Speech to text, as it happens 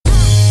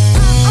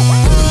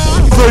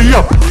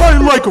Yep, I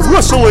Like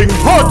Wrestling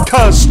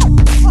podcast.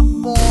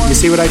 You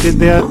see what I did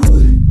there?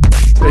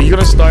 Are you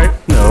gonna start?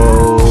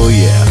 Oh,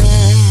 yeah.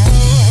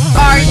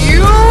 Are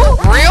you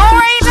real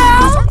right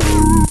now?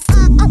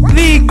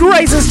 The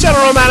greatest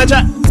general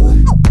manager.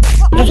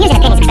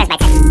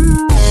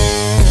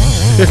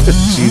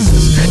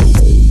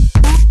 Jesus.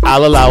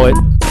 I'll allow it.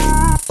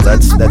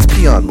 That's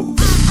peon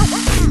moves.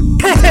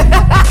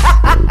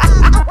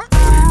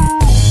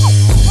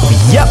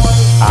 Yep,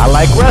 I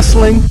like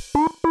wrestling.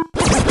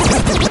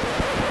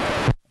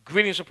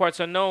 Greetings from parts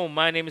unknown.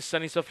 My name is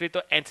Sonny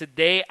Sofrito, and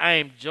today I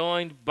am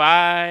joined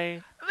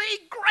by... The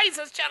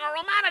greatest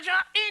general manager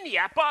in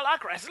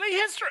Yapalak wrestling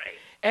history.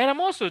 And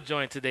I'm also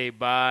joined today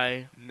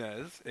by...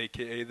 Nez,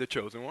 a.k.a. The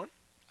Chosen One.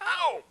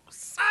 Oh,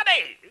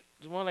 Sonny.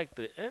 It's more like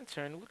the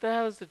intern. What the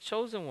hell is the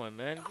chosen one,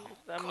 man?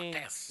 I mean,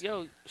 goodness.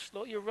 yo,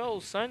 slow your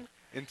roll, son.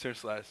 Intern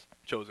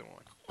 / Chosen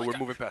One. But we're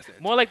moving past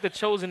it. More like the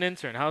chosen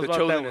intern. How's The about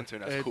chosen that one?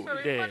 intern, that's cool.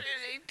 Sonny, Yeah. what is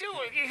he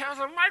doing? He has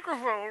a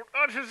microphone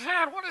on his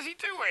head. What is he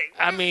doing?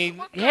 I mean,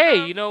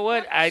 hey, you know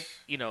what?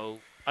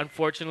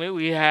 Unfortunately,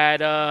 we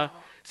had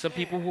some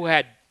people who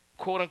had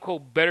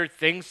quote-unquote better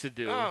things to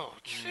do. Oh,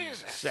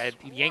 Jesus. At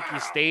Yankee Wow.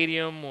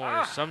 Stadium or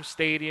Ah. some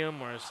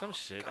stadium or some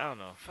shit. I don't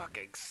know.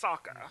 Fucking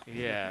soccer.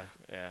 Yeah.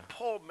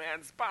 Poor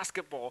man's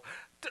basketball.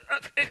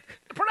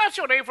 Pronounce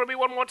your name for me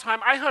one more time.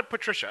 I heard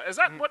Patricia. Is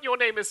that what your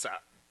name is, sir?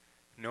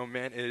 No,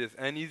 man, it is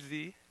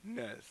N-E-Z,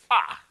 Nez.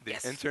 Ah, The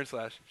yes. intern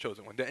 /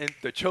 Chosen One.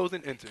 The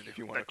chosen intern, if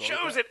you want The to call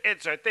it chosen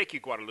intern. Thank you,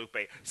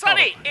 Guadalupe.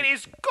 Sonny, it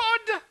is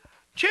good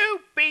to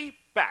be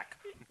back.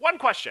 One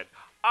question.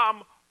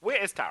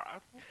 Where is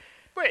Tara?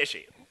 Where is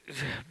she?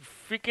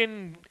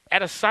 Freaking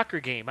at a soccer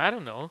game. I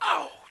don't know.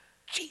 Oh,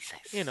 Jesus.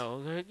 You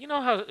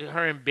know how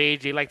her and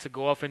Beige, they like to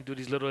go off and do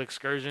these little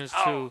excursions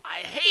Oh, I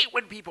hate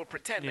when people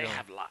pretend you they know,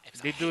 have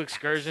lives. They I do hate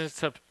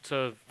excursions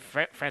to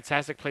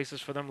fantastic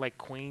places for them, like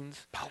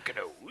Queens. that.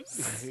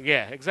 Poconos.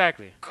 Yeah,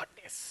 exactly.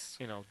 Goodness.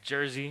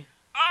 Jersey.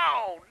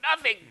 Oh,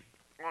 nothing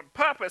on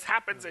purpose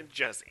happens in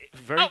Jersey.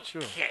 Very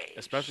true. Okay,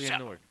 Especially shut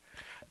in up. Newark.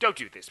 Don't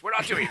do this. We're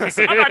not doing this.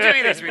 I'm not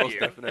doing this with Most you.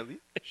 definitely.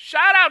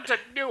 Shout out to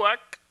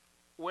Newark,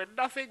 where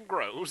nothing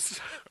grows.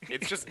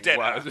 It's just dead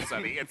Wow. earth,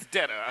 Sonny. It's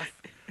dead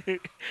earth.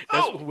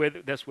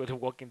 That's where The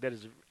Walking Dead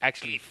is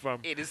actually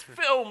from. It is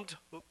filmed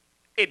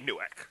in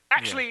Newark.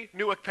 Actually,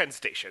 Newark Penn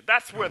Station.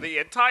 That's where the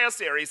entire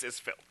series is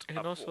filmed. And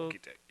of also, Walking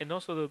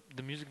Dead.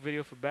 the music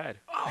video for Bad.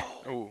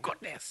 Oh, Ooh.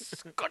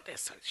 goodness.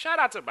 Shout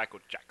out to Michael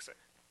Jackson.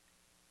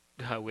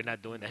 We're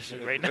not doing that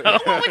shit right now.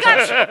 Well, we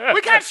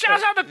can't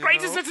shout out the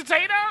greatest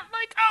entertainer?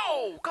 Like,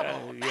 oh, come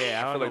on. Yeah,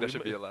 I I feel don't like know. that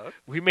should be allowed.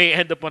 We may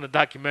end up on a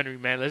documentary,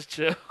 man. Let's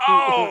chill.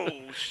 Oh,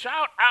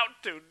 shout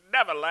out to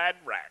Neverland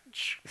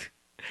Ranch.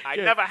 I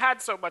never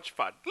had so much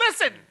fun.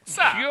 Listen,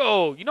 sir.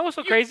 Yo, you know what's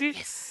so crazy?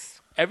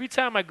 Yes. Every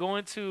time I go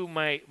into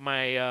my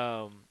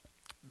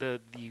the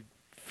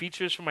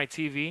features for my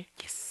TV,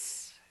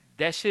 Yes.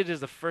 that shit is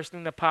the first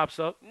thing that pops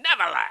up.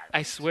 Neverland.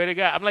 I swear to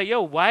God. I'm like,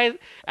 yo, why?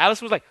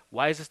 Alice was like,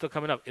 why is this still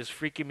coming up? It's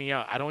freaking me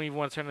out. I don't even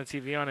want to turn the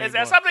TV on anymore. Is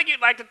there something you'd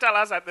like to tell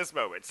us at this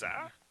moment, sir?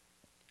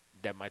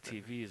 That my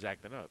TV is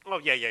acting up. Oh,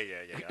 yeah.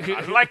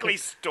 Unlikely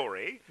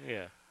story.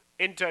 Yeah.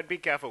 Intern, be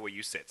careful where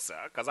you sit, sir,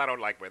 because I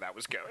don't like where that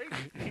was going.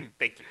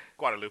 Thank you.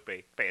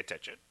 Guadalupe, pay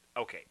attention.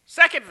 Okay.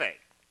 Second thing.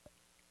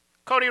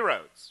 Cody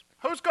Rhodes.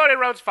 Who's Cody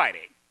Rhodes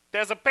fighting?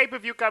 There's a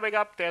pay-per-view coming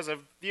up. There's a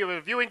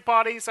viewing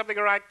party, something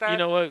like that. You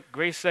know what?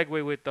 Great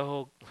segue with the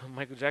whole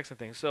Michael Jackson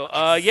thing. So,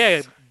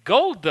 yeah,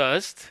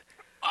 Goldust,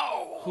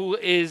 who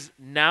is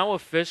now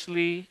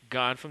officially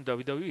gone from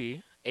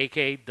WWE,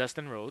 a.k.a.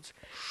 Dustin Rhodes,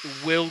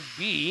 will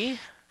be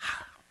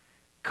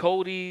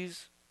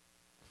Cody's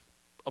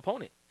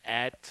opponent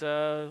at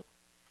Double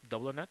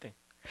or Nothing.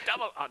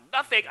 Double or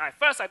Nothing.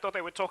 First, I thought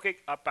they were talking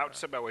about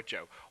Samoa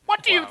Joe.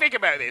 What do you think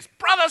about this?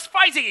 Brothers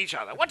fighting each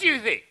other. What do you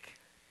think?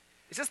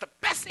 Is this the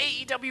best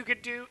AEW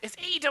could do? Is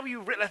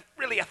AEW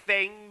really a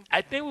thing?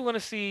 I think we're going to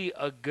see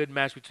a good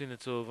match between the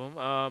two of them.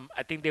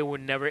 I think they were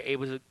never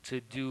able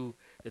to do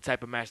the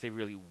type of match they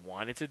really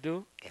wanted to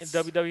do in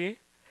WWE.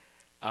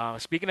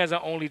 Speaking as an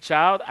only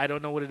child, I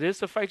don't know what it is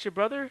to fight your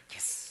brother.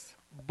 Yes.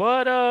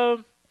 But,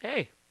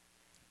 hey,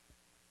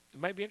 it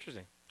might be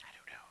interesting. I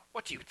don't know.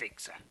 What do you think,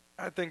 sir?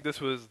 I think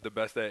this was the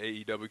best that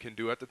AEW can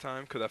do at the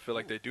time because I feel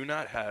like they do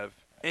not have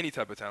any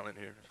type of talent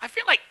here. I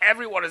feel like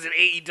everyone is in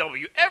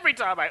AEW. Every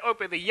time I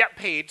open the Yep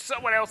page,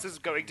 someone else is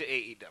going to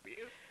AEW.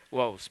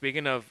 Well,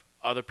 speaking of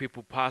other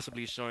people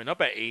possibly showing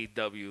up at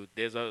AEW,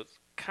 there's a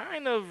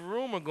kind of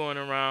rumor going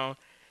around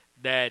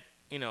that,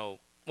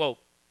 well,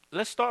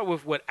 let's start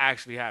with what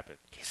actually happened.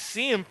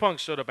 CM Punk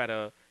showed up at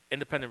a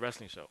independent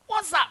wrestling show.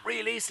 Was that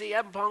really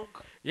CM Punk?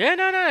 Yeah,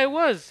 no, it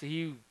was.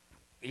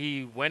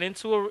 He went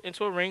into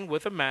a ring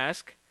with a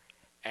mask,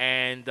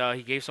 and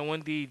he gave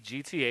someone the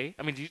GTA.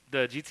 I mean,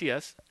 the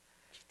GTS.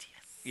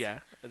 Yeah.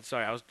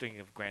 Sorry, I was thinking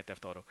of Grand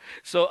Theft Auto.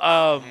 So,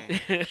 Shout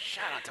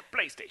out to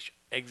PlayStation.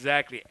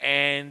 exactly.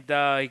 And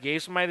he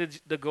gave somebody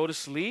to go to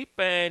sleep,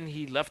 and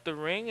he left the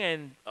ring,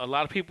 and a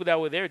lot of people that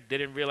were there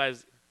didn't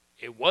realize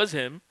it was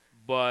him.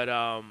 But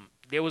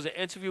there was an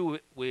interview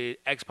with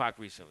X-Pac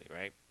recently,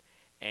 right?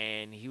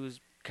 and he was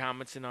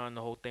commenting on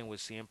the whole thing with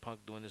CM Punk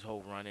doing this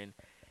whole run-in,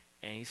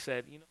 and he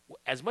said,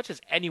 as much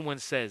as anyone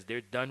says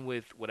they're done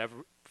with whatever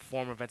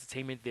form of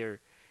entertainment they're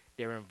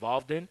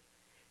involved in,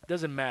 it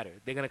doesn't matter.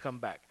 They're gonna come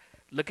back.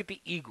 Look at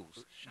the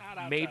Eagles. Shout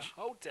out to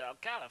Hotel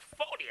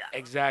California.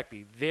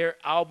 Exactly. Their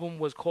album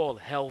was called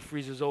Hell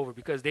Freezes Over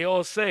because they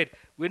all said,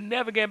 we're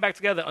never getting back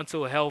together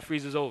until Hell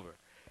Freezes Over.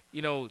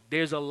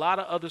 There's a lot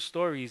of other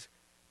stories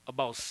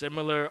about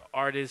similar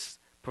artists,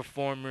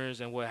 performers,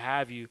 and what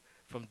have you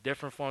from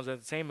different forms of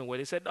entertainment where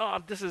they said, no,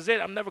 this is it.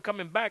 I'm never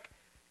coming back.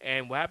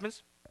 And what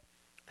happens?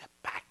 They're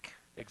back.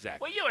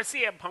 Exactly. Were you a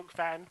CM Punk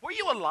fan? Were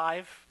you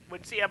alive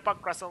when CM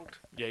Punk wrestled?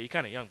 Yeah, you're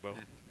kind of young, bro.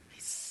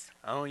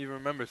 I don't even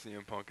remember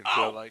CM Punk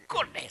until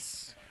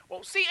Goodness.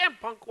 Well, CM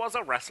Punk was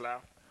a wrestler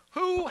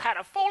who had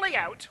a falling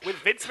out with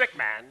Vince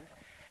McMahon,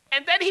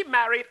 and then he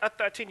married a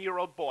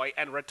 13-year-old boy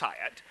and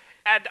retired.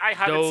 And I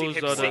haven't seen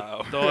him Those sing.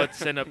 are the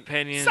thoughts and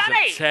opinions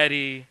Sonny! of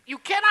Teddy, You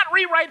cannot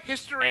rewrite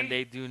history. and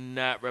they do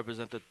not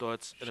represent the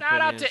thoughts and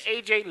Shout out opinions.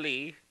 to AJ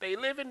Lee. They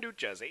live in New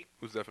Jersey.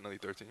 who's definitely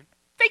 13.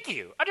 Thank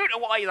you. I don't know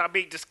why he's not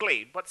being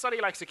disclaimed, but Sonny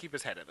likes to keep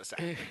his head in the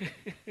sand.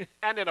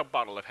 And in a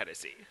bottle of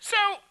Hennessy. So,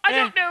 I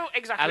don't know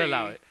exactly. I'll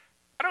allow it.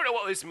 I don't know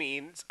what this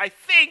means. I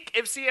think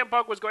if CM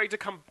Punk was going to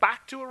come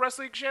back to a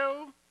wrestling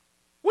show,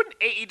 wouldn't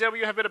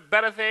AEW have been a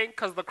better thing?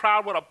 Because the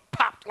crowd would have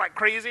popped like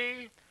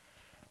crazy.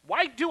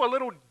 Why do a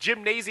little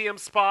gymnasium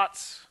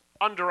spots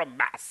under a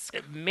mask?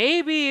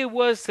 Maybe it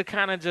was to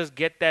kind of just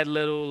get that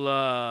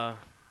little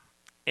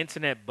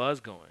internet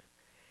buzz going.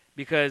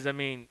 Because,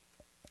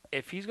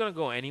 if he's going to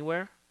go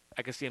anywhere,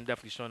 I can see him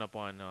definitely showing up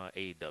on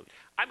AEW.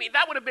 I mean,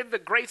 that would have been the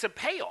greater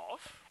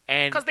payoff.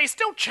 And Because they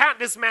still chant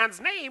this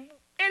man's name,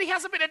 and he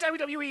hasn't been at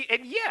WWE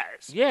in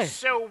years. Yeah.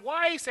 So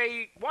why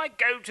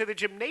go to the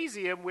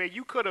gymnasium where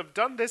you could have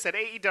done this at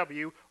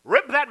AEW,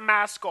 rip that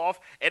mask off,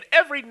 and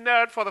every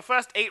nerd for the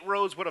first 8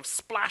 rows would have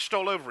splashed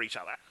all over each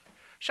other?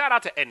 Shout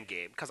out to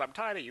Endgame, because I'm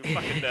tired of you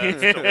fucking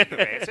nerds talking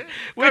about it.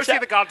 Go see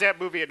the goddamn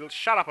movie and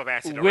shut up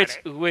about it already.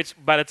 which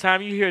by the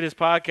time you hear this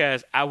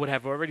podcast, I would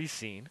have already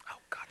seen. Oh,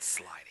 God,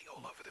 sliding all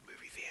over the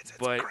movie theater. It's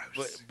But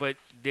gross. but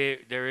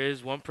there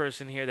is one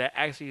person here that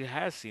actually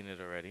has seen it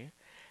already.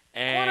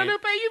 And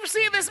Guadalupe, you've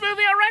seen this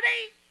movie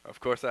already? Of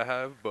course I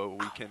have, but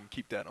we can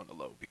keep that on the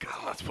low because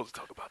I'm not supposed to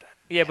talk about that.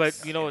 yeah, but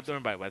you know what? Don't worry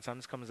about it. By the time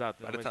this comes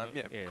out, By the time,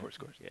 yeah, of course.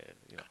 Yeah,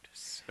 No,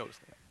 it's not.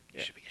 You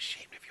should be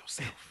ashamed of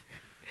yourself.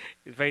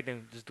 If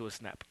anything, just do a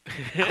snap.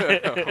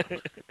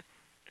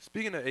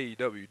 Speaking of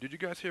AEW, did you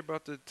guys hear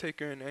about the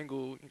Taker and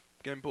Angle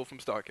getting pulled from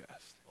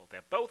StarCast? Well,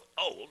 they're both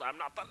old. I'm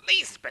not the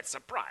least bit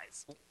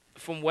surprised.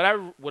 From what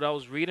I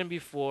was reading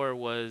before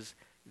was,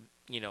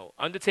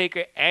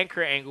 Undertaker and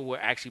Kurt Angle were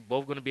actually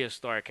both going to be a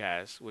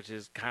StarCast, which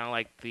is kind of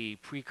like the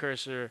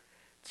precursor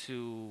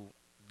to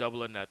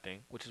Double or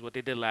Nothing, which is what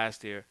they did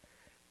last year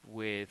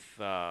with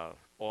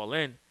All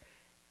In.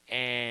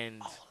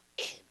 And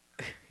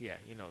yeah,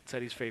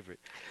 Teddy's favorite.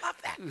 Love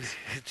that.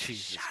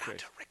 Jesus Shout out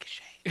Christ.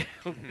 to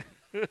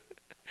Ricochet.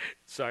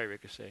 Sorry,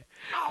 Ricochet.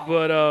 Oh.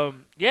 But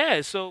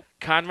yeah, so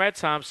Conrad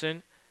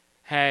Thompson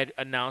had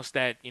announced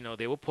that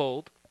they were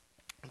pulled.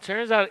 It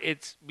turns out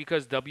it's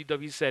because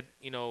WWE said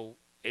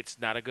it's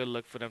not a good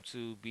look for them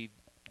to be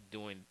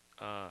doing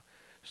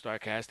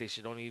StarCast. They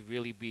should only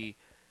really be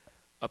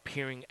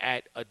appearing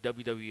at a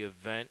WWE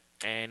event,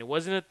 and it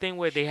wasn't a thing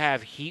where they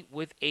have heat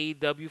with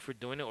AEW for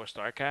doing it or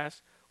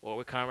StarCast or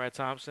with Conrad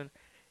Thompson.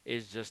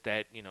 It's just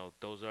that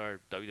those are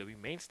WWE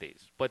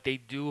mainstays, but they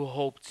do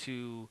hope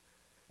to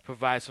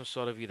provide some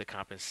sort of either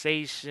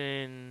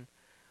compensation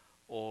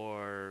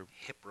or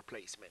Hip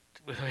replacement.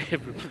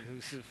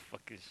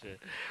 fucking shit,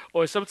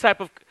 or some type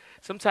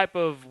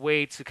of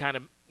way to kind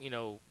of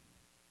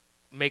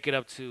make it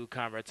up to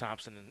Conrad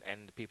Thompson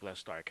and the people at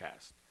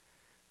StarCast.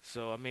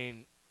 So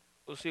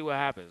we'll see what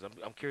happens.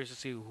 I'm curious to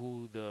see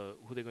who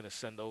they're gonna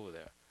send over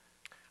there.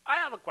 I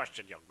have a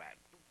question, young man.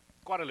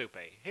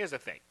 Guadalupe, here's the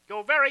thing.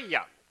 You're very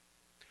young.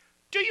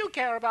 Do you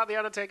care about The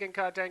Undertaker and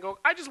Kurt Angle?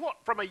 I just want,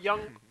 from a young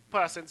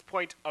person's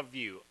point of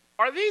view,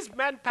 are these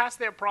men past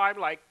their prime?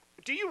 Like,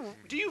 do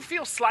you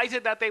feel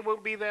slighted that they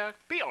won't be there?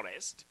 Be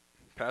honest.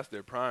 Past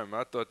their prime,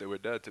 I thought they were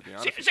dead, to be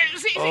honest.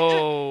 See,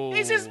 Oh.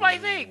 this is my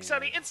thing,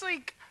 Sonny. It's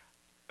like,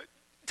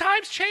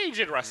 times change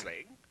in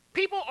wrestling.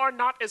 People are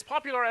not as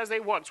popular as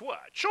they once were.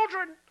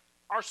 Children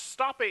are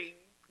stopping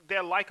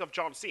their like of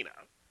John Cena.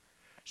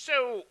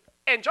 So,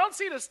 and John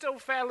Cena's still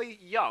fairly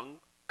young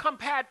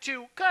compared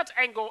to Kurt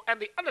Angle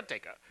and The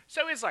Undertaker.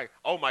 So it's like,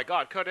 oh my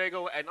God, Kurt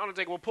Angle and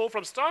Undertaker will pull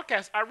from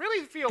StarCast. I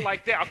really feel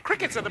like there are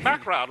crickets in the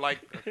background. Like,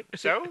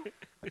 so?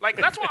 Like,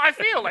 that's what I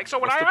feel. Like, so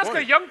when What's I the ask a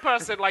point? young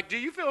person, like, do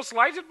you feel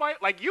slighted by,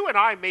 like, you and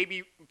I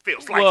maybe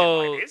feel slighted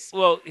by this. You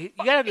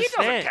But gotta he doesn't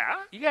understand. care.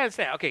 You gotta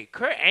understand. Okay,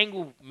 Kurt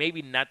Angle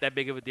maybe not that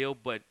big of a deal,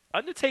 but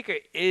Undertaker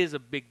is a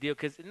big deal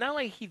because it's not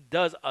like he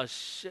does a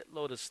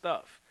shitload of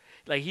stuff.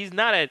 Like he's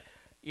not at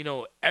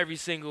every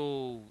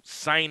single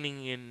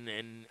signing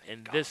and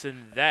this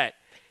and that.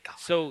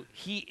 So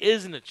he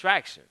is an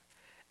attraction,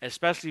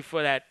 especially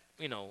for that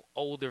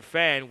older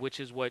fan, which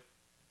is what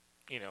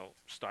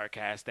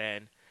StarCast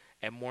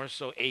and more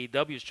so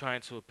AEW is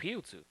trying to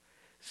appeal to.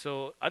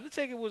 So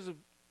Undertaker was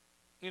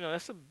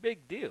that's a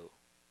big deal.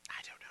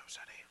 I don't know,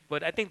 Sonny.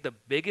 But I think the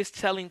biggest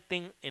telling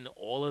thing in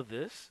all of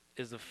this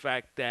is the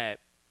fact that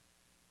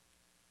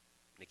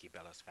Nikki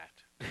Bella's fat.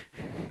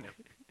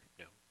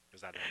 No.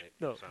 Is that not it?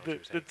 no, Is that what you were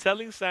the saying?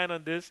 telling sign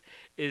on this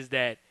is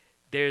that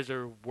there's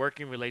a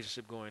working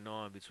relationship going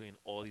on between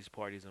all these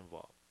parties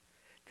involved.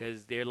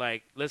 Because they're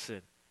like,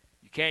 listen,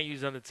 you can't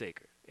use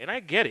Undertaker. And I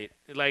get it.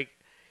 Like,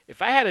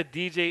 if I had a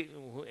DJ,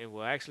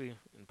 well, actually, in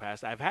the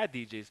past, I've had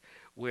DJs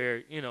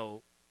where,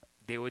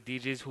 they were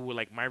DJs who were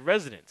like my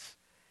residents.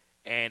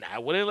 And I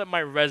wouldn't let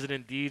my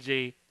resident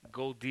DJ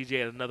go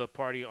DJ at another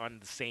party on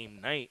the same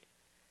night.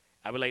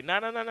 I'd be like, no,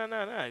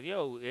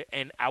 yo.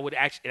 And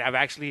I've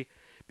actually,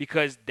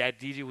 because that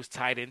DJ was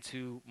tied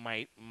into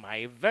my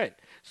event.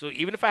 So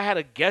even if I had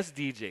a guest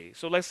DJ,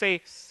 so let's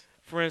say,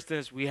 for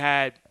instance, we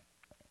had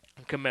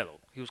Camelo.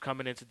 He was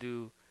coming in to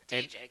do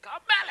DJ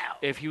Carmelo.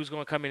 if he was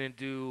going to come in and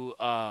do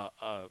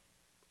a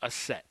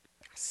set,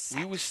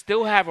 we would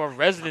still have our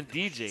resident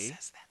DJ.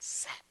 Says that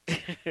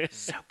set.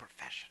 So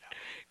professional.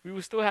 We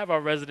would still have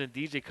our resident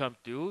DJ come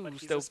through. But We would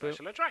he's still a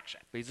special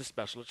attraction. He's a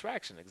special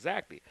attraction,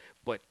 exactly.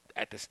 But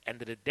at the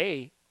end of the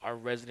day, our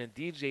resident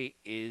DJ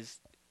is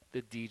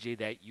the DJ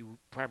that you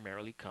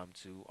primarily come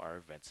to our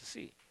event to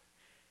see.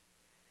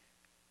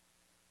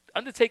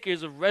 Undertaker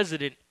is a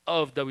resident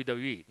of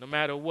WWE, no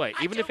matter what,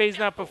 I even if don't he's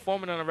not know.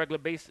 performing on a regular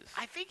basis.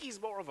 I think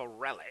he's more of a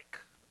relic.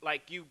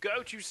 Like, you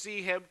go to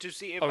see him to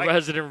see if A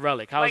resident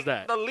relic. How's like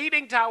that? the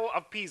Leaning Tower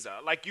of Pisa.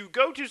 Like, you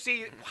go to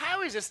see,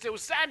 how is it still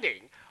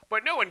standing?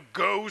 But no one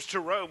goes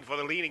to Rome for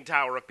the Leaning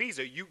Tower of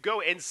Pisa. You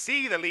go and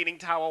see the Leaning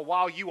Tower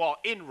while you are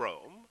in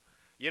Rome.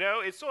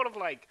 It's sort of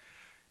like,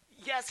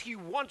 yes, he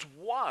once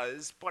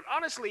was, but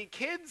honestly,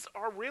 kids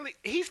are really,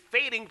 he's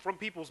fading from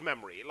people's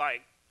memory.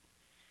 Like,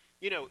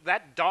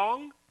 that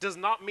dong does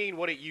not mean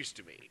what it used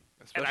to mean.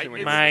 Especially when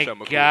it's- you My Michelle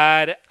McCool.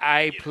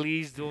 God,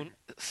 please don't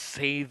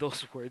say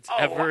those words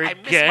ever I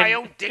again. missed my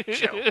own dick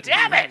joke.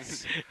 Damn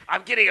it!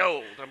 I'm getting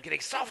old. I'm getting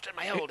soft in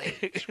my old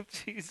age.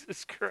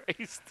 Jesus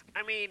Christ.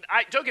 I mean,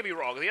 don't get me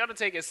wrong. The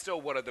Undertaker is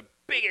still one of the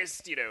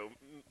biggest,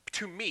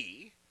 to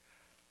me.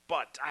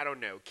 But I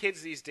don't know.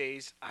 Kids these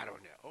days, I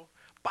don't know.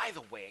 By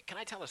the way, can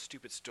I tell a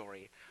stupid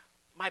story?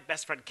 My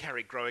best friend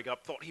Kerry, growing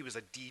up, thought he was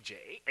a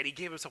DJ, and he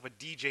gave himself a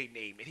DJ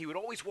name, and he would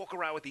always walk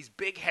around with these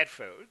big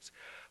headphones,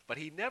 but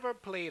he never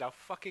played a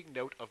fucking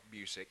note of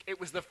music. It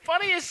was the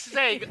funniest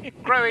thing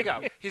growing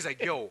up. He's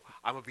like, yo,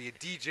 I'm going to be a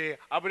DJ.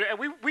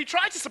 And we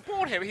tried to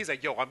support him. He's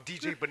like, yo, I'm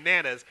DJ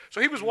Bananas. So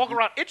he was walking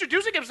around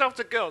introducing himself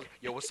to girls.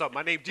 Yo, what's up?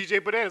 My name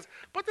DJ Bananas.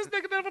 But this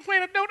nigga never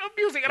played a note of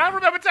music. And I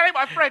remember telling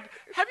my friend,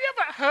 have you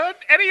ever heard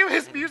any of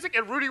his music?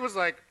 And Rudy was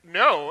like,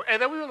 no.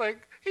 And then we were like,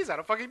 he's not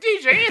a fucking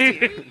DJ,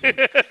 is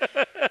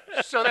he?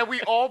 So then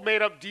we all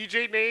made up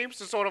DJ names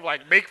to sort of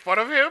like make fun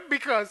of him,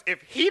 because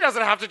if he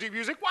doesn't have to do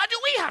music, why do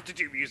we have to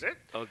do music?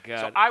 Oh, God.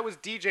 So I was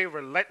DJ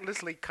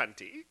Relentlessly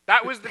Cunty.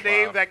 That was the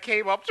name that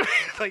came up to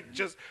me.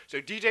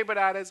 So DJ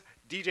Bananas,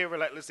 DJ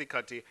Relentlessly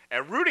Cunty,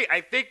 and Rudy,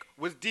 I think,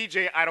 was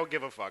DJ I Don't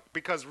Give a Fuck,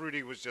 because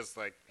Rudy was just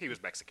like, he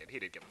was Mexican. He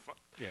didn't give a fuck.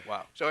 Yeah.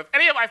 Wow. So if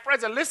any of my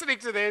friends are listening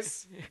to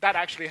this, that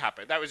actually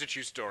happened. That was a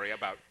true story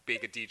about being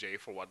a DJ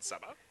for one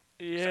summer.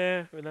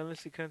 Yeah,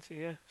 relentlessly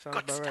country. Yeah, sounds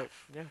Good about right.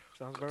 stuff. Yeah,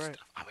 sounds Good about right.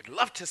 stuff. I would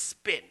love to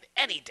spin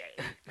any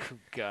day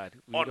God.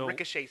 we on don't-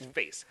 Ricochet's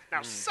face.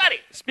 Now, Sonny,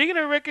 Speaking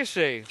of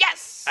Ricochet,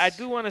 yes, I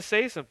do want to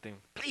say something.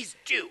 Please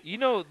do.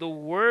 The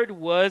word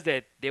was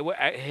that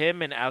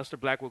him and Aleister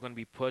Black were going to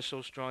be pushed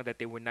so strong that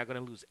they were not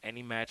going to lose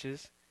any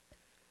matches.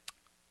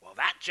 Well,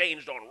 that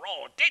changed on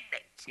Raw, didn't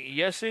it?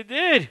 Yes, it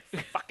did.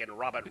 Fucking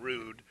Robert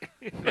Roode,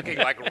 looking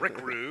like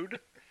Rick Rude.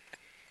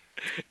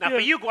 Now, for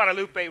you,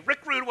 Guadalupe,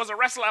 Rick Rude was a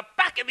wrestler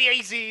back in the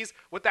 80s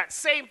with that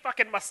same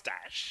fucking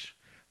mustache.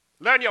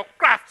 Learn your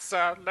craft,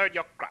 sir. Learn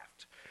your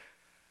craft.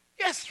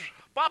 Yes,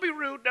 Bobby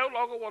Roode no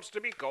longer wants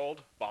to be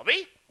called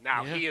Bobby.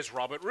 Now Yeah. he is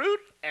Robert Roode,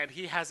 and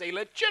he has a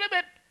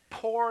legitimate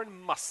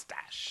porn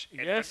mustache.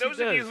 And Yes, for he those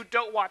of you does. who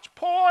don't watch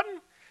porn,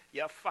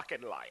 you're fucking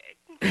lying.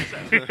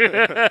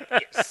 So,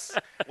 yes.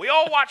 We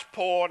all watch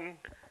porn.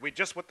 We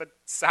just with the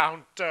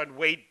sound turned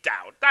way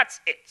down.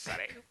 That's it,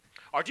 Sonny.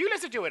 Or do you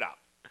listen to it up?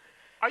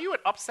 Are you an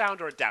up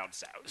sound or a down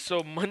sound?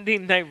 So Monday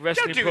Night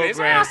Wrestling Don't do this.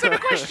 I program. asked him a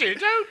question.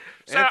 Don't.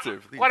 So, Answer,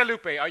 please.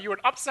 Guadalupe, are you an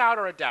up sound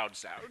or a down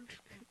sound?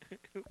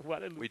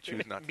 Guadalupe. We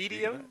choose not to. speak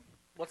Medium? of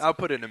What's that. I'll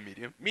put it in a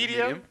medium.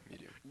 Medium?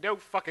 Medium. No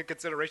fucking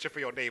consideration for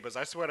your neighbors.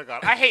 I swear to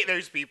God. I hate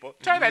those people.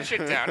 Turn that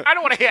shit down. I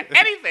don't want to hear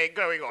anything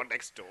going on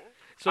next door.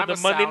 So I'm the a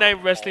Monday sound Night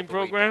all Wrestling the way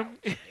program.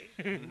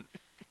 down.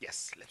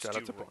 Yes, let's Shout do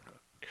out to Raw. Pornhub.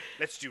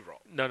 Let's do Raw.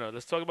 No.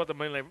 Let's talk about the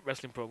Monday Night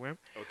Wrestling program,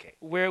 Okay.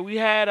 where we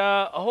had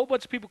a whole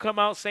bunch of people come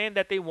out saying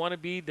that they want to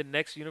be the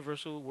next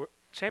Universal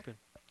Champion.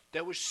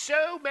 There were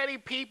so many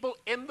people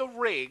in the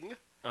ring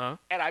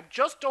and I'm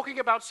just talking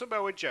about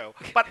Samoa Joe,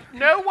 but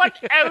no one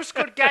else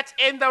could get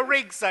in the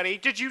ring, Sonny.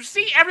 Did you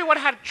see everyone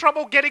had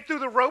trouble getting through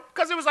the rope?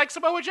 Because it was like,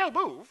 Samoa Joe,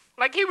 move.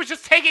 Like, he was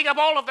just taking up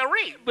all of the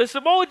ring. But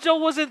Samoa Joe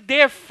wasn't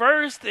there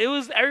first.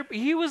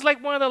 He was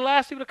like one of the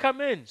last people to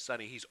come in.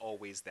 Sonny, he's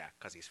always there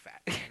because he's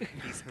fat.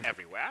 He's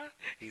everywhere.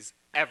 He's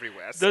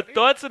everywhere, The Sonny.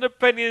 thoughts and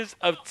opinions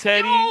of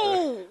Teddy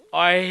No!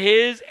 are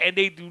his, and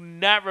they do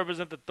not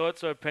represent the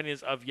thoughts or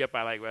opinions of Yep,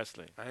 I Like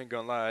Wrestling. I ain't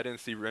gonna lie, I didn't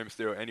see Rey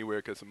Mysterio anywhere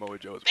because Samoa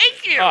Joe's.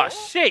 Thank you. Oh,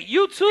 shit.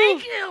 You too?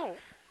 Thank you.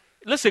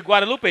 Listen,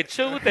 Guadalupe,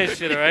 chill with that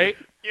shit, all right?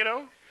 You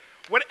know,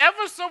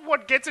 whenever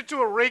someone gets into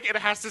a ring, it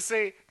has to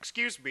say,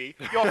 "Excuse me,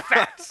 you're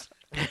fat."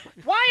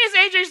 Why is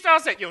AJ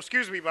Styles saying, "Yo,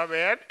 excuse me, my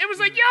man"? It was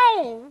like,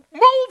 "Yo,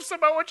 move,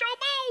 Samoa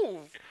Joe,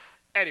 move."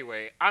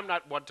 Anyway, I'm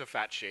not one to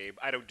fat shame.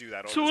 I don't do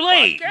that. On Too this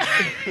late.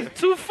 podcast.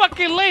 Too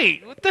fucking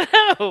late. What the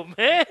hell,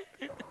 man?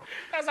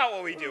 That's not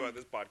what we do on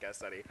this podcast,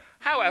 Sonny.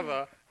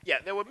 However, yeah,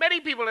 there were many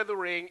people in the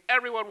ring.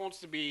 Everyone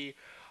wants to be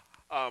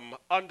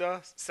under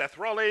Seth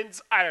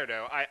Rollins. I don't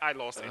know. I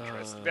lost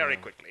interest very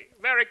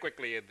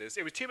quickly in this.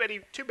 It was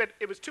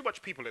it was too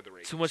much people in the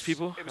ring. Too much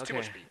people? It was too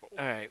Okay. much people.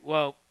 All right.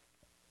 Well,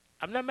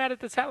 I'm not mad at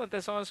the talent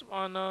that's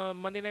on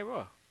Monday Night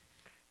Raw.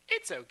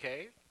 It's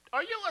okay.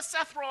 Are you a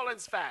Seth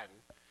Rollins fan?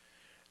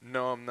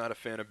 No, I'm not a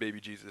fan of Baby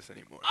Jesus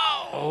anymore.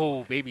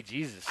 Oh, baby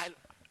Jesus.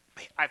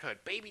 I've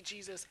heard Baby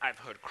Jesus. I've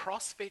heard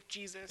CrossFit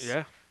Jesus.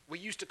 Yeah. We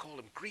used to call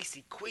him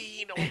Greasy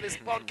Queen on this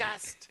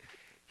podcast.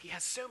 He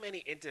has so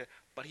many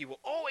but he will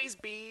always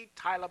be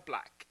Tyler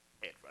Black.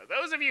 And for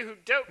those of you who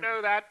don't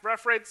know that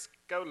reference,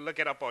 go look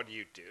it up on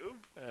YouTube.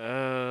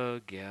 Oh,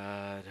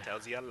 God.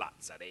 Tells you a lot,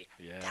 Sonny.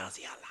 Yeah. Tells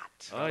you a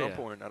lot. Oh, Not yeah. on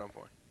porn, not on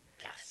porn.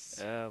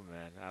 Yes. Oh,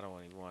 man. I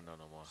don't even want to know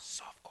no more.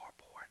 Softcore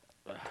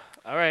porn.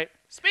 All right.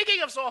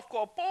 Speaking of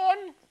softcore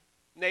porn,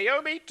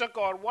 Naomi took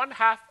on one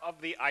half of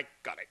the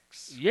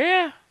Iconics.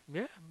 Yeah.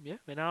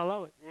 And I'll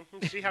allow it.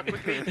 See how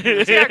quickly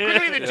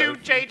the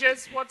tune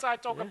changes once I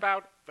talk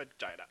about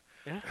vagina.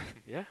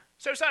 Yeah.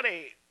 So,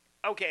 Sonny,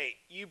 okay,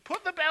 you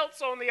put the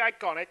belts on the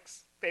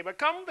Iconics. They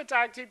become the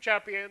tag team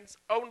champions,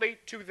 only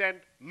to then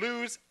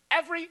lose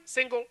every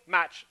single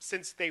match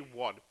since they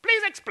won.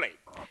 Please explain.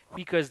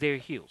 Because they're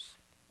heels.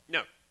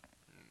 No.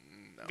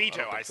 No, Veto,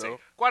 don't I think say. so.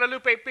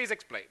 Guadalupe, please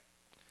explain.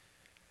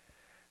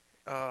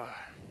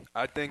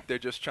 I think they're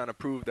just trying to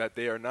prove that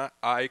they are not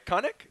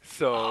iconic.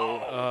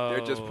 So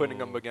they're just putting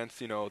them against,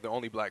 the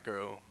only black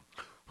girl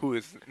who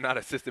is not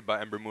assisted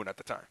by Ember Moon at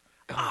the time.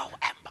 Oh,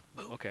 Ember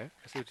Moon. Okay.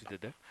 I see what you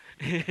did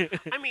there.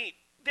 I mean,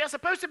 they're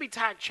supposed to be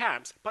tag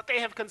champs, but they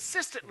have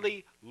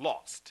consistently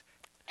lost.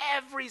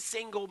 Every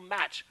single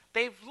match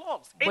they've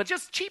lost. It But-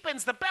 just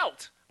cheapens the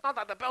belt. Not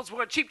that the belts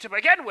weren't cheap to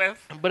begin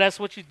with. But that's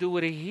what you do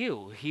with a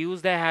heel.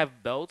 Heels that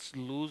have belts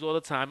lose all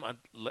the time,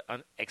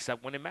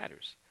 except when it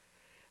matters.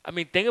 I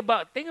mean, think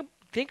about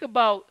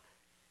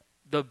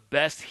the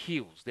best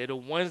heels. They're the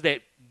ones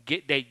that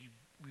you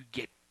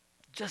get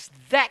just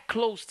that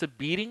close to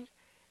beating,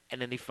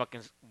 and then they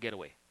fucking get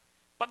away.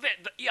 But the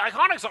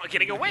Iconics aren't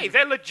getting away.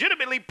 They're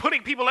legitimately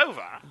putting people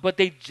over. But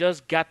they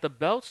just got the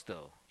belts,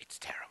 though. It's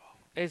terrible.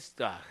 It's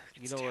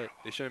you know what?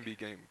 They shouldn't be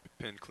getting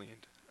pinned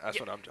cleaned. That's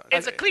what I'm trying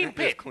it's to a say. clean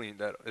pin. It's clean.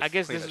 I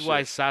guess this is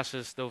why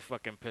Sasha's still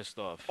fucking pissed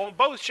off. On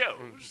both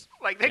shows.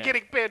 Like, they're Yeah.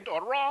 getting pinned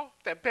on Raw.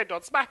 They're pinned on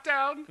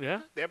SmackDown.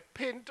 Yeah. They're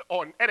pinned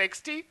on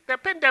NXT. They're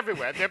pinned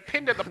everywhere. They're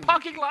pinned in the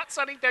parking lot,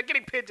 Sonny. They're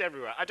getting pinned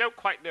everywhere. I don't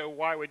quite know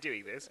why we're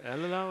doing this. I'll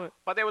allow it.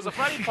 But there was a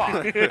funny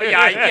part.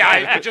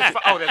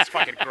 That's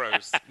fucking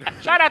gross.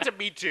 Shout out to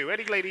Me Too.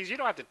 Any ladies, you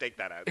don't have to take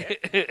that out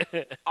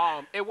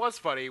there. It was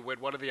funny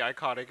when one of the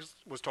Iconics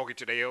was talking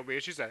to Naomi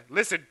and she said,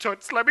 "Listen,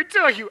 Toots, let me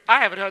tell you,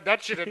 I haven't heard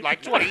that shit in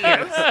like 20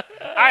 years.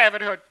 I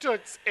haven't heard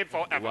Toots in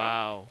forever."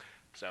 Wow.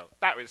 So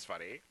that was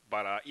funny.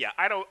 But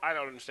I don't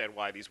understand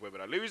why these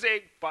women are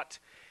losing. But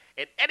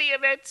in any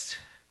event,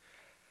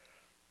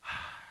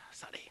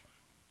 Sonny,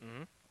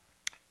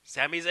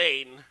 Sami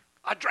Zayn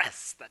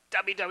addressed the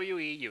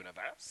WWE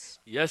Universe.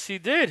 Yes, he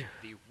did.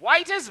 The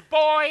whitest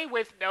boy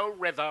with no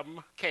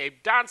rhythm came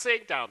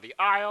dancing down the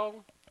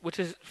aisle. Which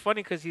is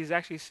funny because he's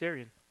actually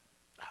Syrian.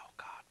 Oh,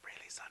 God,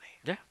 really, Sonny?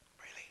 Yeah.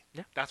 Really?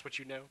 Yeah. That's what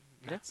you know?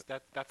 Yeah.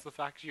 That's the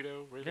fact you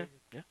know, really?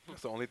 Yeah.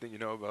 That's the only thing you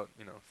know about,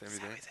 Sami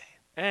Sami Zayn.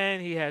 Zayn.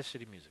 And he has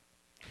shitty music.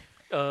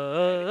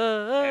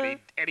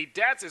 And he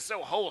dances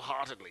so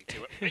wholeheartedly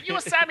to it. Are you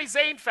a Sami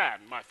Zayn fan,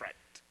 my friend?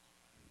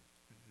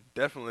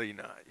 Definitely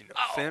not.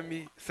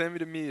 Sammy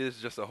to me is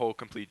just a whole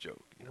complete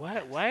joke. Why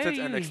are Since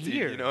you NXT,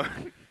 here?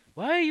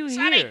 Why are you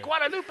Sonny, here?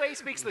 Guadalupe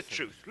speaks the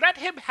truth. Let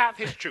him have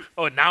his truth.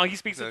 Oh, now he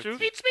speaks the Exactly.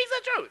 truth? He speaks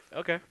the truth.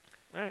 Okay.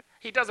 All right.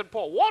 He doesn't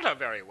pour water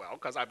very well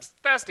because I'm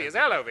thirsty as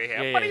hell over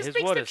here. Yeah, but he his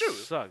speaks water the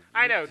truth. sucks.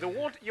 I know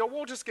your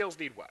water skills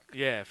need work.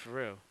 Yeah, for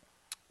real.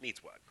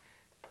 Needs work.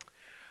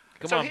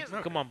 Come So on, here's-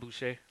 come on,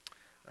 Boucher.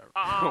 Oh,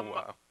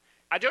 wow.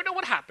 I don't know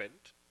what happened,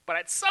 but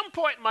at some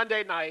point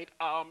Monday night,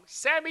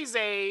 Sami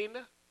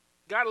Zayn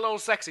got a little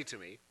sexy to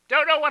me.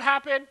 Don't know what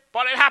happened,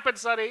 but it happened,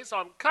 Sonny. So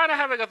I'm kind of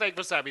having a thing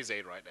for Sami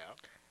Zayn right now.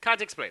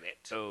 Can't explain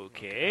it.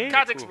 Okay.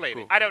 Can't Cool, explain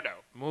cool. it. I don't know.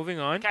 Moving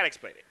on. Can't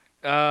explain it.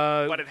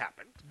 But it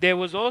happened. There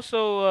was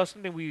also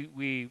something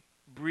we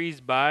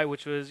breezed by,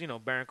 which was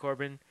Baron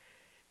Corbin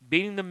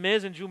beating The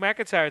Miz and Drew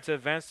McIntyre to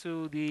advance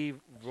to the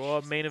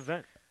Raw main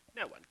event.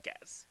 No one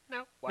cares.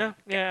 No one No, cares.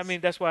 yeah, I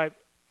mean that's why,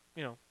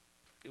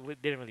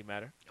 it didn't really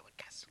matter. No one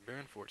cares.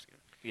 Baron foreskin.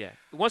 Yeah.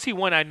 Once he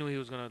won, I knew he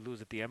was going to lose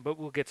at the end, but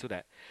we'll get to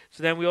that.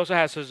 So then we also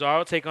had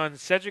Cesaro take on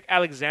Cedric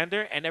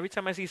Alexander, and every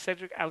time I see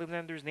Cedric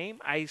Alexander's name,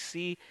 I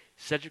see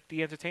Cedric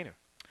the Entertainer.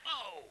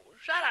 Oh,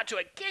 shout out to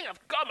a king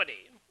of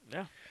comedy.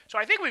 Yeah. So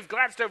I think we've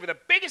glanced over the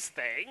biggest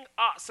thing.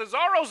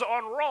 Cesaro's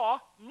on Raw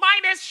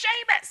minus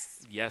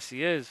Sheamus. Yes,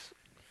 he is.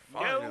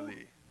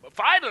 Finally.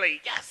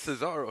 Finally, yes.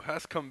 Cesaro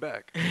has come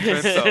back to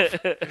himself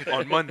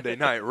on Monday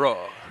Night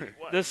Raw.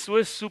 The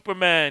Swiss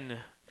Superman.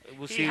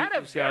 We'll He see, had a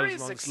we'll see how very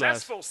long this lasts.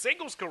 successful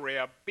singles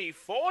career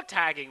before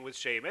tagging with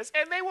Sheamus,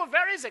 and they were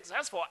very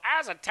successful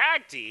as a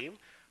tag team.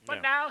 But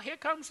Yeah. now here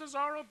comes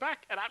Cesaro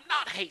back, and I'm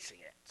not hating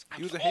it.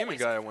 He was a always- Heyman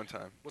guy at one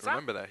time. What's that?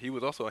 Remember that? He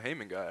was also a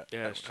Heyman guy. Yeah,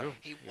 at that's one true. time.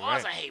 He You're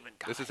was right. a Heyman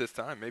guy. This is his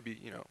time. Maybe,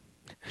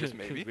 just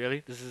maybe.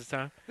 Really? This is his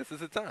time? This is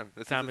his time.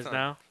 This Time his is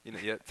now?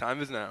 Yeah,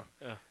 time is now.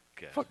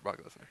 Okay. Fuck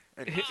Brock Lesnar.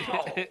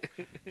 Anyway.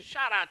 Oh,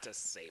 shout out to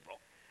Sable.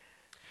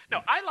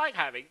 No, I like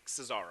having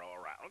Cesaro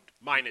around,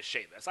 minus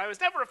Sheamus. I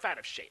was never a fan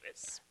of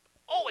Sheamus.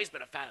 Always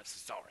been a fan of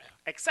Cesaro,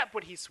 except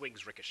when he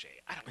swings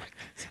Ricochet. I don't like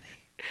that.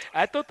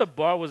 I thought the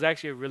Bar was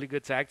actually a really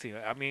good tag team.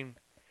 I mean,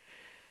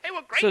 They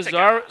were great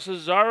together.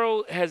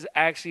 Cesaro has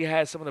actually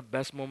had some of the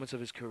best moments of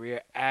his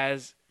career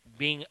as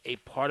being a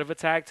part of a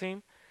tag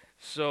team.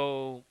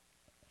 So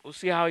we'll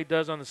see how he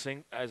does on as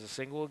a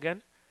single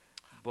again.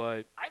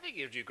 But I think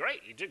he'll do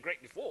great. He did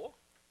great before.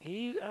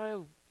 he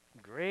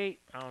great.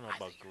 I don't know I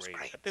about think he was great.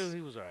 great. I think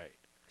he was all right.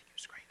 He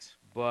was great.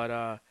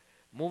 But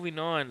moving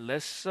on,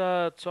 let's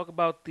talk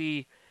about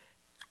the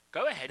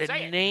Go ahead,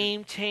 say it.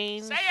 name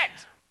change. Say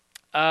it.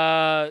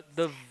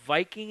 The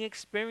Viking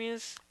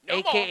Experience, No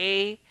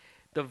a.k.a.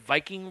 the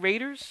Viking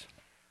Raiders.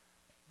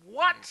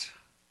 What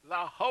the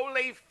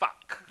holy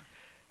fuck?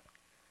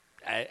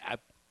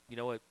 You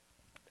know what?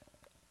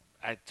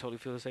 I totally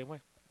feel the same way.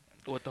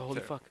 What the holy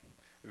Terrible. fuck?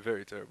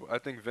 Very terrible. I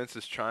think Vince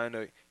is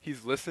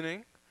he's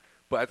listening,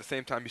 but at the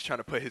same time, he's trying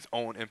to put his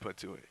own input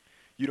to it.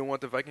 You don't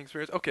want the Viking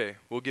experience? Okay,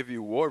 we'll give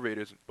you War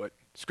Raiders, but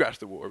scratch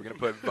the war. We're going to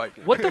put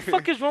Viking. What the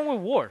fuck is wrong with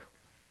war?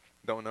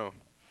 Don't know.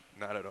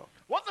 Not at all.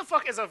 What the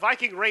fuck is a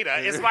Viking Raider?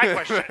 Is my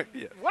question.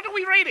 Yeah. What are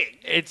we raiding?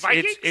 It's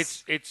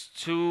Vikings? it's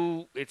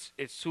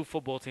two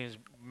football teams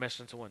meshed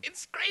into one.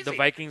 It's crazy. The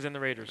Vikings and the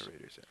Raiders. The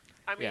Raiders, yeah.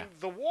 I mean, Yeah.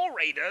 the War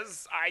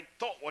Raiders, I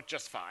thought were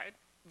just fine.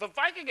 The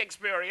Viking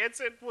experience,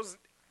 it was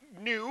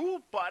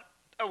new, but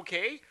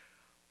okay.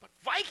 But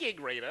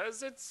Viking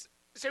Raiders, it's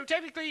so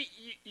technically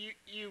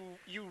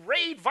you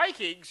raid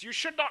Vikings. You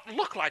should not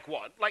look like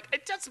one. Like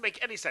it doesn't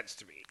make any sense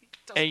to me. It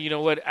doesn't. And you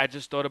know what? I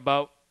just thought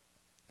about.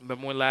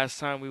 Remember when last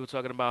time we were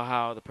talking about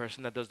how the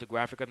person that does the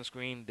graphic on the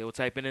screen, they were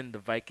typing in the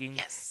Viking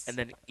Yes. and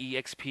then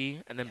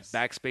EXP and then Yes.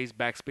 backspace,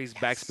 backspace,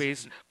 Yes.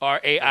 backspace,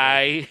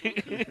 RAI.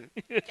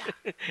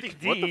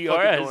 What the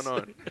fuck is going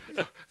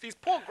on? These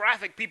poor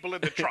graphic people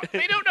in the truck,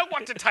 they don't know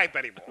what to type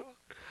anymore.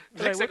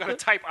 Like, Next they're what going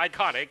to type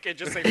iconic and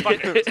just say,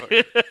 fuck it. Fuck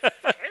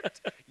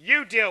it.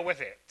 You deal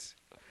with it.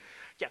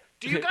 Yeah.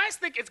 Do you guys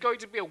think it's going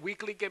to be a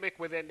weekly gimmick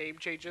with their name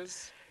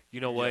changes? You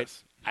know what?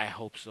 Yes. I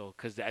hope so,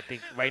 because I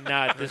think right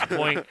now at this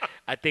point,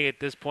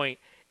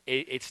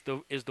 it's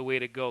the way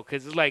to go.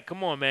 Because it's like,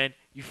 come on, man,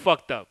 you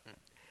fucked up.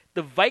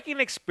 The Viking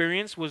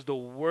Experience was the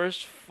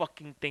worst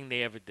fucking thing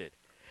they ever did.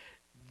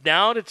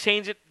 Now to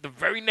change it the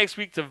very next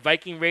week to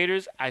Viking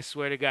Raiders, I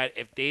swear to God,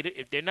 if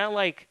they're not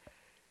like,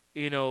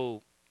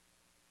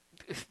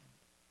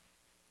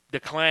 the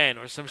Clan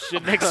or some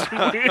shit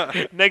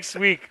next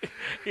week,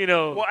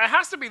 Well, it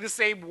has to be the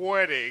same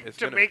wording It's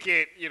to gonna- make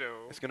it,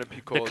 It's going to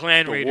be called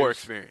Clan the War Raiders.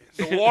 Experience.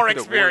 the war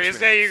experience.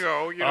 There you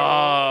go.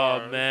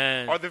 Oh, or,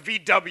 man. Or the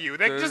VW.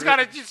 They just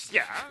gotta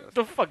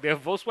the fuck, they're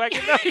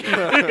Volkswagen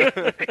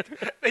now?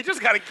 they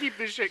just gotta keep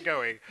this shit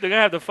going. They're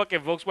gonna have the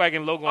fucking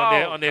Volkswagen logo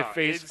on their God,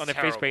 face it's face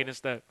terrible. paint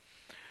instead.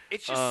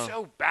 It's just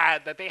so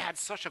bad that they had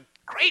such a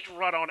great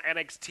run on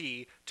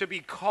NXT to be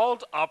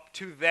called up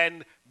to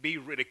then be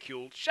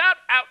ridiculed. Shout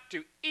out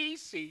to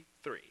EC3.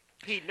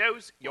 He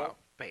knows your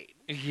pain.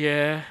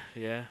 Yeah.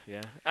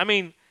 I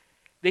mean,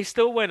 they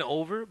still went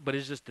over, but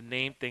it's just the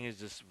name thing is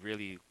just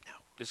really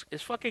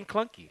it's fucking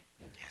clunky.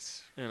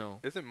 Yes.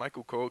 Isn't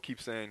Michael Cole keep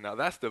saying, now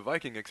that's the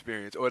Viking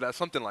experience, or that's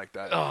something like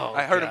that? Oh,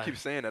 I heard him God. keep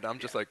saying that. I'm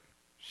just like,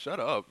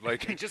 shut up.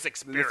 Like, Just it's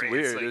experience.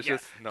 weird. like, It's yeah.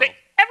 just, no.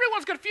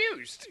 Everyone's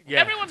confused. Yeah.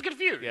 Everyone's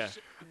confused. Yeah.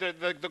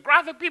 The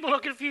graphic people are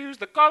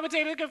confused. The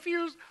commentators are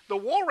confused. The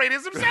War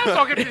Raiders themselves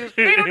are confused.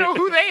 They don't know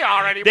who they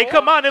are anymore. They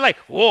come out, they're like,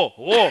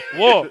 whoa.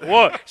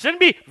 Shouldn't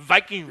be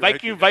Viking.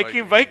 What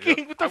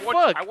the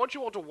fuck? I want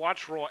you all to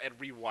watch Raw and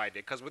rewind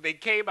it, because when they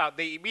came out,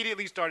 they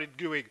immediately started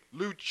doing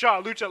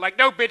lucha. Like,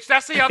 no, bitch,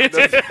 that's the other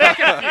team. They're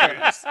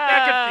confused.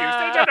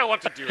 They don't know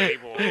what to do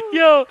anymore.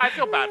 Yo, I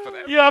feel bad for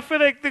them. I feel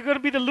like they're gonna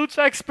be the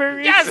Lucha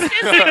Experience. Yes,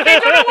 they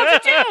don't know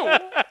what to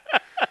do.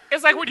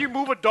 It's like when you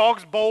move a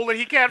dog's bowl and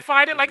he can't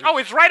find it. Like, oh,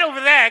 it's right over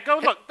there. Go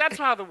look. That's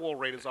how the War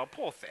Raiders are.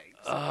 Poor things.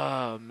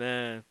 Oh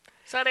man.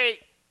 Sonny,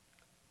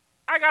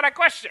 I got a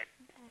question.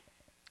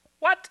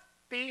 What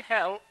the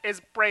hell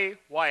is Bray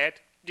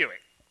Wyatt doing?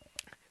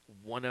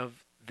 One of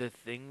the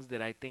things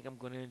that I think I'm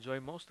going to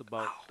enjoy most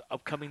about the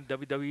upcoming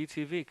WWE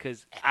TV,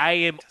 because I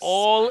am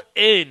all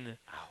in.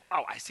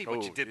 Oh, I see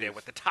what you Oh, did there yes.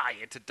 with the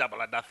tie-in to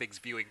Double or Nothing's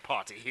viewing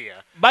party here.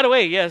 By the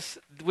way, yes,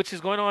 which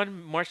is going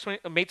on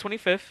May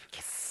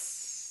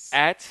 25th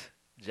at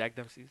Jack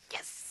Dempsey's.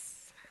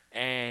 Yes.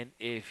 And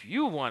if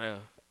you want to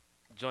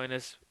join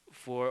us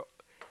for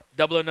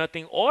Double or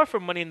Nothing or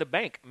for Money in the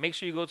Bank, make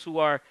sure you go to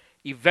our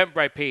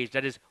Eventbrite page.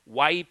 That is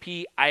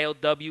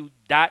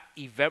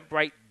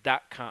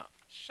yepilw.eventbrite.com.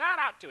 Shout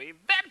out to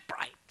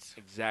Eventbrite.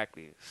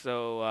 Exactly.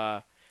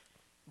 So,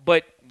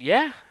 but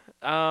yeah,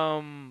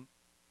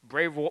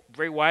 Bray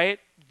Wyatt,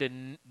 the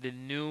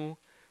new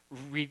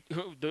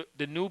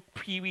the new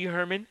Pee Wee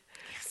Herman.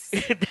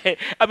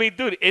 I mean,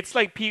 dude, it's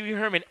like Pee Wee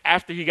Herman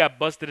after he got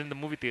busted in the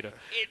movie theater.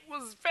 It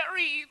was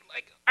very,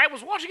 like, I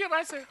was watching it and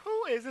I said,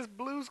 who is this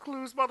Blue's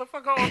Clues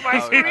motherfucker on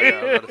my Oh, screen? yeah,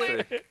 I was about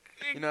to say.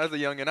 You know, as a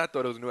youngin', I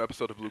thought it was a new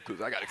episode of Blue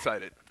Clues. I got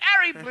excited.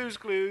 Very Blue's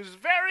Clues,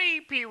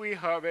 very Pee Wee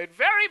Herman,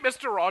 very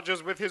Mr.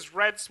 Rogers with his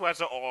red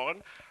sweater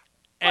on.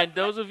 And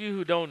those of you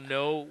who don't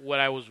know what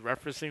I was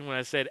referencing when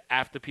I said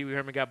after Pee Wee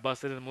Herman got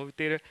busted in the movie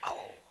theater,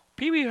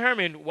 Pee Wee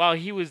Herman, while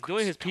he was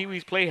doing his Pee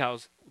Wee's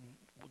Playhouse,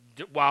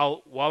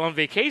 while on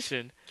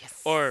vacation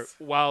or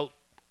while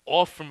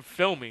off from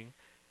filming,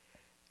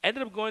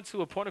 ended up going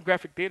to a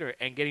pornographic theater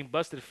and getting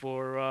busted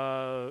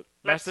for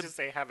Let's just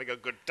say having a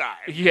good time.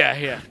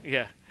 yeah.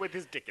 With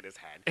his dick in his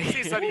hand.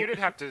 See, Sonny, you didn't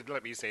have to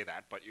let me say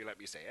that, but you let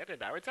me say it, and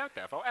now it's out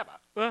there forever.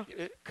 Well,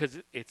 because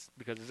it's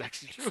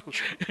actually true.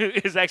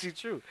 It's actually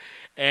true,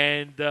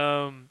 and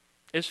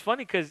it's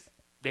funny because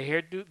the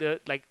hairdo,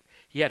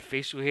 he had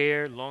facial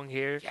hair, long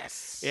hair.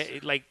 Yes.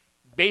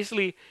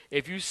 Basically,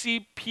 if you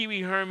see Pee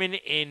Wee Herman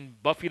in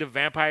Buffy the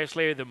Vampire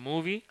Slayer the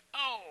movie,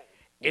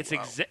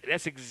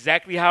 that's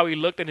exactly how he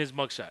looked in his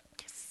mugshot.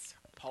 Yes.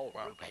 Paul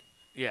Rubin.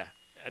 Yeah,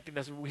 I think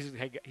that's the reason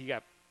he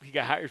got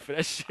hired for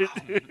that shit.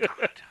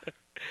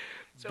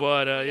 So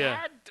But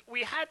we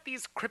we had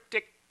these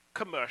cryptic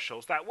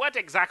commercials that weren't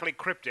exactly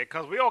cryptic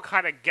because we all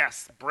kind of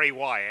guessed Bray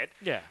Wyatt.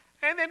 Yeah.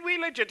 And then we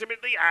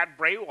legitimately had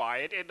Bray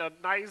Wyatt in a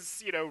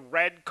nice,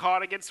 red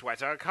cardigan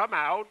sweater come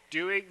out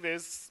doing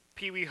this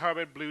Pee Wee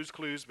Herman Blues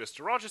Clues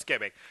Mr. Rogers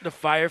gimmick. The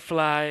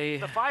Firefly.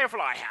 The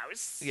Firefly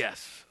House.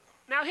 Yes.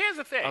 Now, here's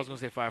the thing. I was going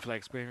to say Firefly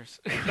Experience.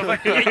 I was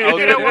You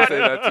going know to what? say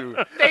that too.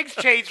 Things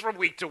change from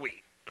week to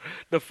week.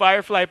 The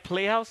Firefly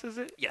Playhouse, is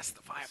it? Yes,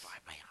 the Firefly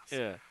House.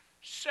 Yeah.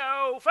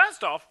 So,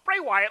 first off, Bray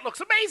Wyatt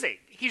looks amazing.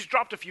 He's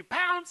dropped a few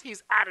pounds.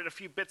 He's added a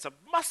few bits of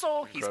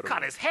muscle. He's Incredible.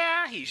 cut his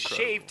hair. He's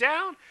shaved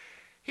down.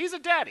 He's a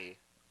daddy.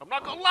 I'm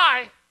not going to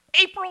lie.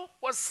 April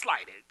was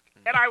sliding.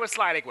 And I was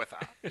sliding with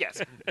her.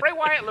 Yes, Bray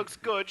Wyatt looks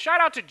good.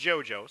 Shout out to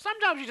JoJo.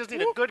 Sometimes you just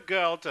need a good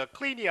girl to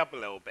clean you up a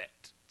little bit.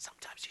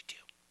 Sometimes you do.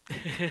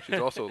 She's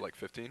also like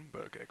 15,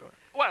 but okay, go ahead.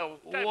 Well,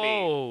 that means,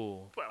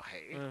 Whoa. well,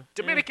 hey,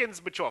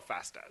 Dominicans mature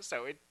faster,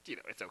 so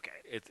it's okay.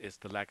 It's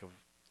the lack of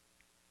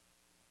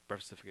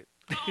birth certificate.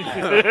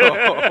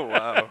 Oh,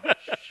 wow.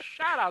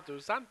 Shout out to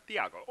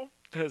Santiago.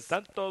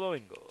 Santo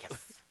Domingo.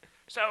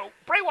 So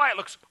Bray Wyatt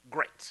looks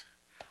great.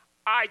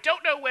 I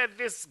don't know where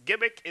this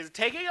gimmick is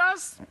taking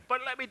us,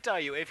 but let me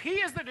tell you, if he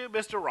is the new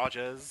Mr.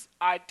 Rogers,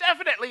 I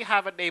definitely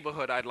have a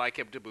neighborhood I'd like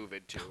him to move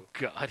into.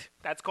 God.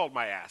 That's called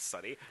my ass,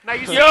 Sonny. Now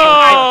you see, Yo,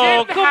 I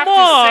didn't have come to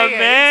on, say it,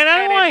 man. I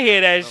don't and want to it-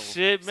 hear that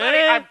shit, Sonny,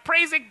 man. I'm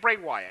praising Bray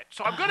Wyatt,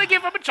 so I'm going to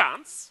give him a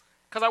chance,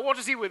 because I want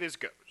to see where this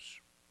goes.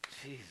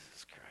 Jesus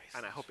Christ.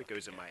 And I hope it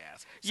goes in my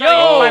ass. Yo,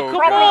 Sonny, my come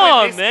problem with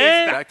on, this is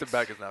man. that- Back to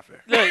back is not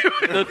fair. Look,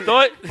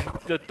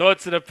 the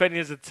thoughts and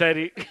opinions of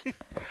Teddy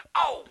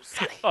Oh,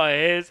 Sonny. are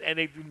his, and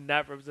they do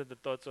not represent the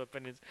thoughts or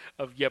opinions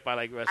of Yep, I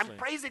Like I'm Wrestling.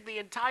 praising the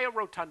entire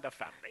Rotunda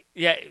family.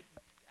 Yeah,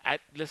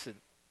 listen.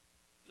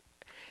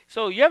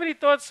 So, you have any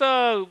thoughts,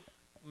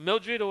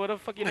 Mildred, or whatever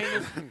the fuck your name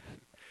is?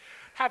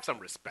 Have some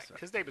respect.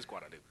 His name is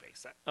Guadalupe.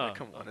 son. Oh,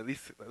 Come on, at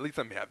least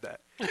let me have that.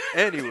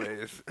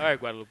 Anyways, all right,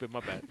 Guadalupe, my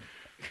bad.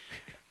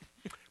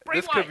 Bray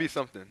this Wyatt. could be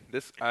something.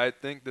 I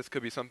think this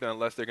could be something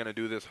unless they're gonna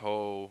do this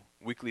whole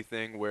weekly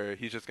thing where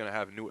he's just gonna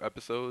have new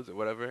episodes or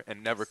whatever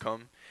and never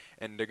come,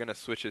 and they're gonna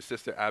switch his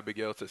sister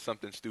Abigail to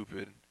something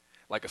stupid,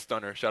 like a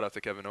stunner. Shout out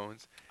to Kevin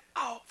Owens.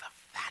 Oh, the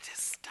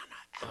fattest stunner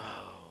ever.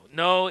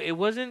 No, it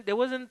wasn't. There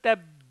wasn't that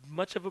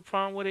much of a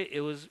problem with it.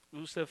 It was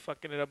Rusev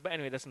fucking it up. But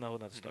anyway, that's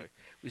another story.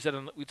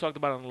 We talked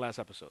about it on the last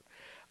episode.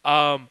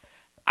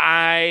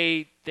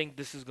 I think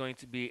this is going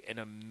to be an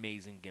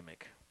amazing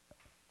gimmick.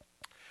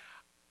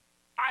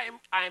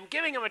 I'm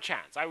giving him a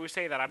chance. I would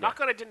say that I'm not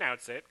going to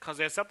denounce it because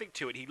there's something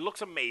to it. He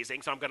looks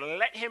amazing, so I'm going to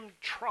let him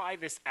try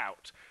this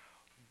out.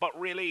 But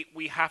really,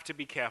 we have to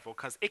be careful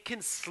because it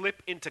can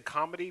slip into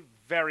comedy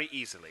very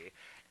easily.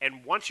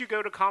 And once you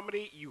go to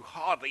comedy, you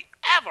hardly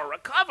ever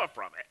recover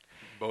from it.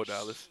 Bo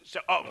Dallas. So,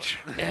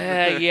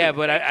 Yeah,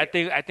 but I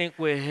think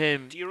with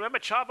him, do you remember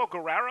Chavo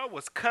Guerrero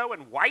was Kerr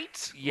and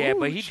White? yeah,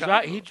 but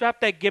he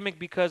dropped that gimmick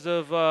because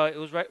of it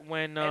was right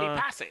when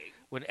Eddie passing.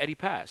 when Eddie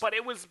passed. But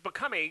it was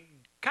becoming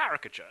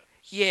caricature.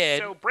 Yeah.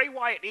 So Bray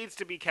Wyatt needs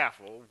to be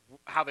careful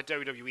how the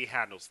WWE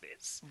handles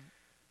this.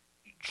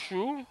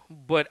 True,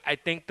 but I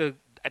think the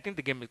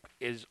gimmick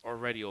is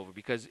already over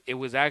because it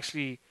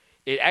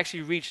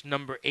actually reached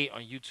number 8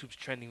 on YouTube's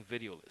trending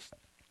video list.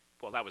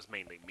 Well, that was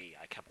mainly me.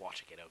 I kept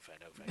watching it over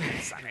and over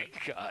again, Sonny.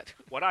 God,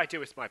 What I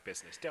do is my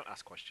business. Don't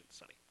ask questions,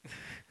 Sonny.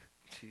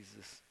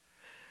 Jesus.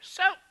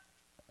 So,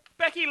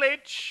 Becky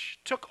Lynch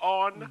took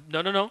on...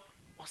 No.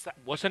 What's that?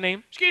 What's her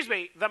name? Excuse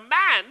me. The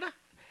man,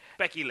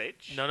 Becky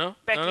Lynch. No.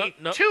 Becky,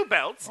 No. two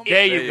belts.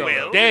 There if you go.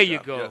 will, There Good you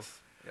job. go.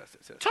 Yes.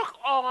 took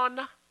on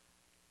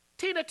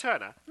Tina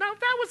Turner. Now,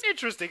 that was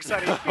interesting,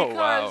 Sonny, because,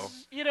 wow.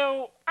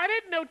 I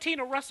didn't know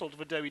Tina wrestled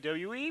for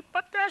WWE,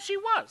 but there she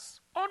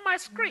was on my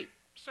screen.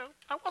 So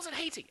I wasn't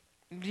hating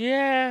it.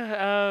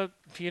 Yeah.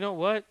 You know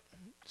what?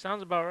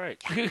 Sounds about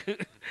right.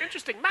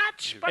 Interesting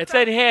match. But, It's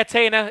in here,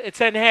 Tina.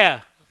 It's in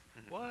here.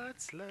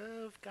 What's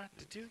love got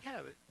to do with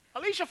it?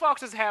 Alicia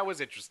Fox's hair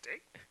was interesting.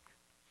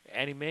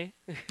 Anime.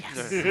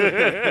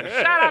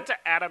 Shout out to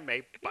Anna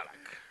Mae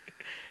Bullock.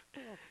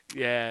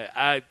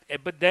 Yeah.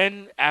 But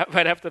then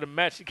right after the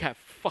match, she got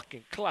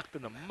fucking clocked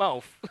in the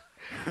mouth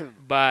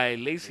by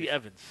Lacey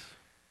Evans.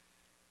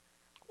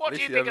 What do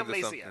you Lacey think of Evans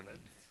is Lacey something.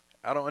 Evans?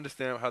 I don't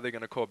understand how they're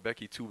gonna call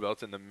Becky two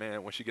belts and the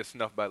man when she gets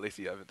snuffed by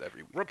Lacey Evans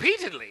every week.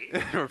 Repeatedly. The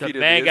Repeatedly.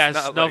 man It's got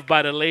not snuffed like-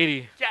 by the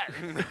lady. Yeah.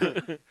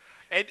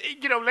 And,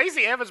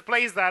 Lacey Evans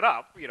plays that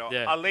up.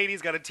 Yeah. A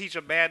lady's got to teach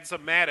a man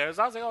some manners.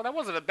 I was like, oh, that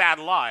wasn't a bad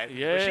line. But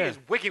she Yeah. is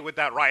wicked with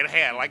that right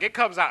hand. Like, it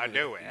comes out of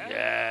nowhere.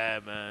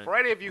 Yeah, man. For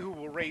any of you who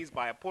were raised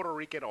by a Puerto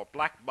Rican or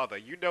black mother,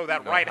 you know that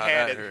You know right how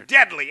hand that is hurt.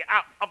 deadly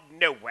out of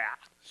nowhere.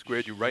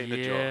 Squared you right in the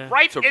Yeah. jaw.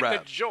 Right to in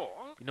rap. the jaw.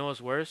 You know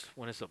what's worse?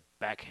 When it's a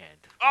backhand.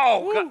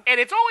 Oh, God. And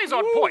it's always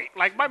on point.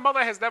 Like, my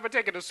mother has never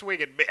taken a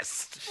swing and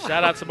missed.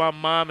 Shout out to my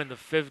mom and the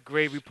 5th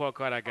grade report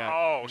card I got.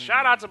 Oh,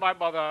 shout out to my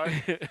mother.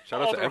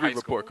 Shout all out to through every high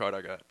report school. card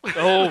I got.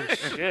 Oh,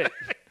 shit.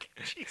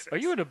 Jesus. Are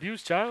you an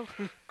abused child?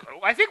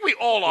 I think we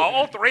all are.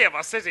 All three of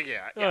us sitting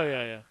here. Oh,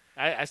 yeah.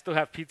 I still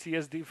have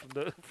PTSD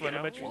from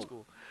elementary Whoa.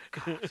 school.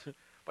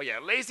 But yeah,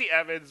 Lacey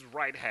Evans'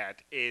 right hand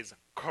is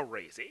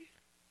crazy.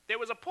 There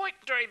was a point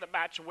during the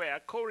match where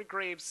Corey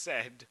Graves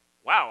said,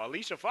 "Wow,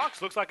 Alicia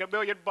Fox looks like $1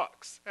 million."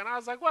 And I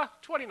was like, well,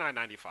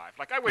 $29.95.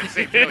 Like, I wouldn't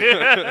say million.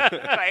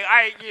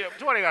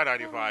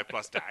 $29.95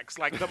 plus tax.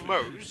 Like, the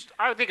most.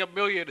 I think $1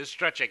 million is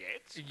stretching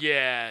it.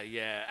 Yeah.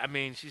 I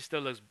mean, she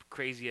still looks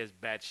crazy as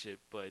batshit,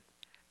 but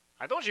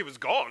I thought she was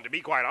gone, to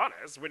be quite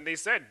honest. When they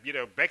said,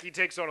 Becky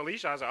takes on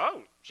Alicia, I was like,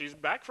 oh, she's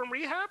back from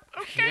rehab?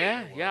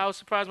 Okay. yeah, I was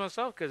surprised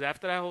myself because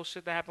after that whole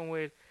shit that happened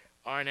with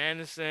Arn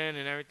Anderson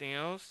and everything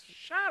else,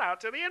 Shout out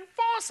to the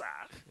enforcer.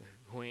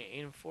 who ain't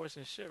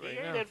enforcing shit He right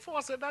ain't now.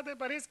 enforcing nothing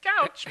but his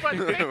couch, but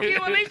thank you,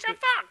 Alicia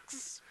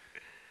Fox.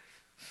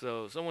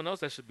 So someone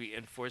else that should be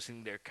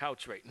enforcing their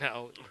couch right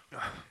now,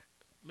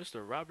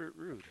 Mr. Robert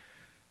Roode.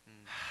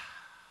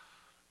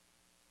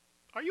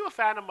 Are you a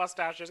fan of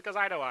mustaches? Because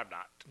I know I'm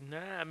not.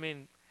 Nah, I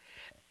mean,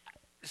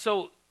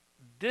 so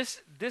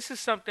this is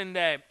something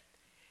that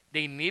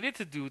they needed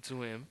to do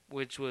to him,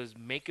 which was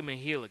make him a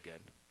heel again.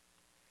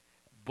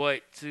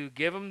 But to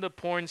give him the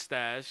porn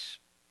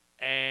stash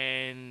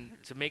and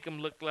to make him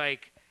look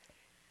like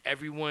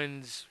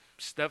everyone's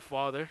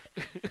stepfather,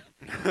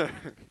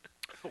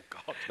 Oh,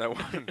 God.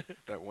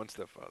 That one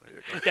stepfather.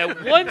 Yeah,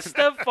 that one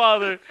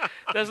stepfather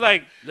that's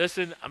like,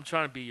 listen, I'm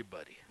trying to be your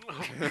buddy.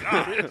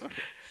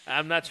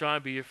 I'm not trying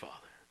to be your father.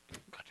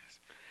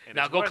 And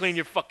Now it's go worse- clean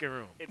your fucking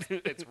room.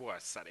 It's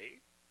worse, Sonny,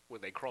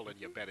 when they crawl in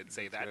your bed and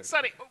say that. right.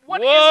 Sonny,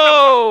 what is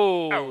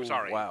Whoa! the... Oh,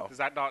 sorry. Wow. Is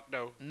that not...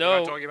 No. No, We're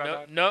not talking about no,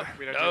 that? no,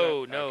 We don't do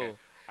no, that? no. Okay.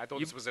 I thought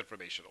You- this was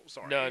informational.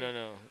 Sorry.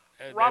 No.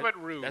 Robert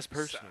Roode. That's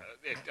personal.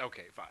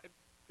 Okay, fine.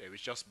 It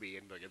was just me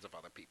and millions of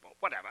other people.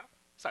 Whatever.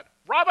 Son,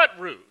 Robert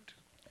Roode.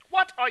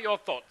 What are your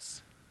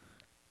thoughts?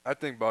 I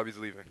think Bobby's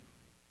leaving.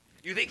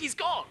 You think he's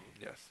gone?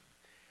 Yes.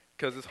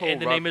 Because this whole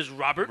And the name is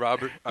Robert.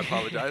 Robert, I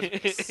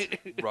apologize.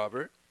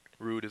 Robert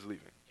Roode is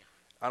leaving.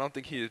 I don't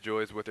think he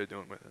enjoys what they're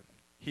doing with him.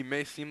 He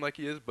may seem like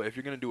he is, but if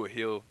you're going to do a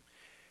heel,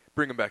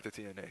 bring him back to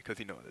TNA because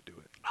he knows how to do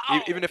it.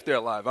 Oh. Even if they're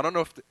alive. I don't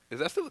know if... is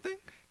that still a thing?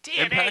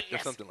 TNA, Impact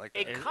yes. or something like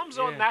that. It It- comes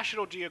on yeah.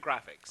 National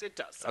Geographic. It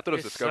does. I thought it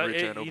was It's Discovery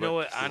so- Channel. You but know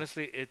what? still.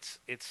 Honestly, it's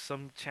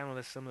some channel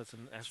that's similar to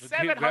National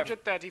Geographic.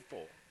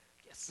 734.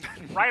 Yes.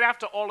 Right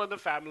after All in the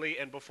Family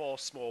and before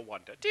Small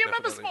Wonder. Do you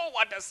remember Definitely. Small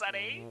Wonder,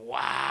 Sonny?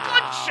 Wow.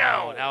 Good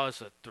show. That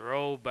was a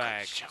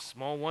throwback. Good show.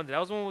 Small Wonder. That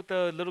was the one with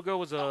the little girl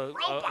was a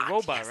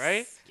robot, yes.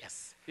 right?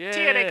 Yes. Yeah.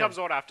 TNA comes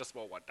on after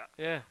Small Wonder.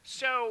 Yeah.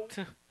 So,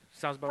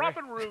 Sounds about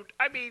Robert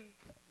right.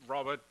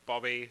 Roode,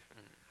 Bobby.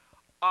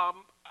 I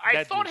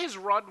That thought dude. his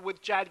run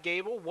with Chad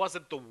Gable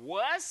wasn't the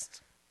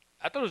worst.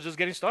 I thought it was just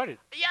getting started.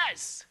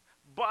 Yes.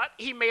 But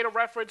he made a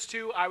reference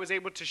to, I was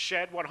able to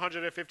shed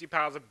 150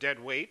 pounds of dead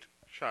weight.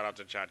 Shout out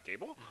to Chad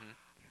Gable.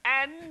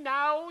 And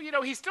now,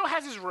 he still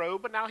has his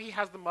robe, but now he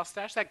has the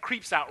mustache that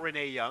creeps out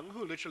Renee Young,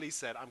 who literally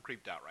said, I'm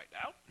creeped out right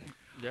now.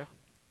 Yeah.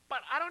 But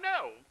I don't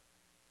know.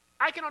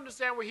 I can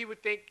understand where he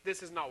would think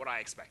this is not what I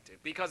expected.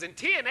 Because in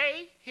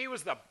TNA, he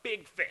was the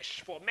big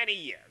fish for many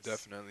years.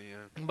 Definitely,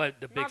 yeah. But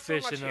the big Not so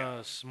fish much in here.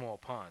 a small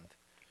pond.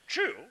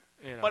 True,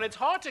 You know. but it's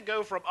hard to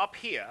go from up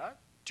here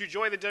to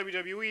join the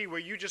WWE where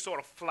you just sort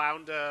of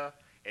flounder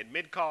in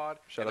mid card.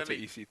 Shout out to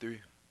EC3.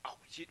 Oh,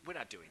 we're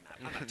not doing that.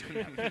 I'm not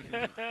doing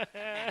that.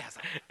 Man has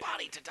a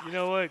body to die. You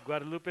know what?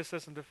 Guadalupe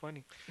said something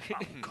funny. Oh,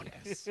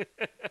 goodness.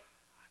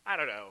 I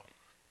don't know.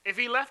 If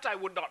he left, I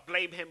would not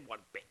blame him one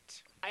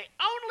bit. My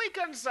only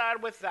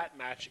concern with that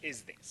match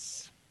is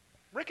this.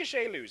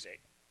 Ricochet losing.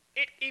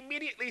 It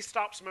immediately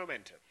stops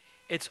momentum.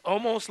 It's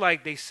almost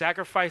like they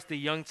sacrificed the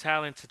young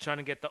talent to trying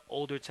to get the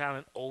older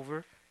talent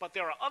over. But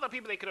there are other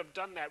people they could have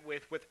done that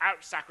with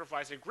without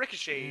sacrificing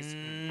Ricochet's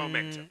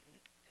momentum.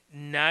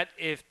 Not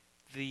if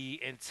the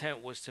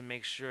intent was to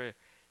make sure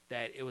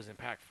that it was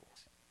impactful.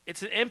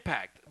 It's an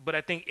impact, but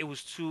I think it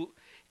was too.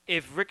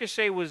 If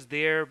Ricochet was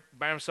there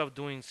by himself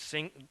doing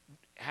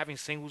having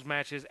singles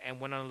matches and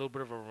went on a little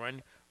bit of a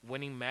run,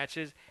 winning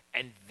matches,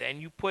 and then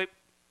you put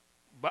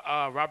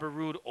Robert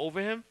Roode over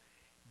him,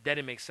 then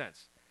it makes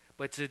sense.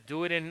 But to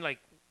do it in like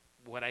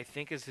what I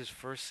think is his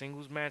first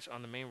singles match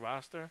on the main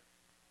roster,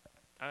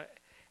 I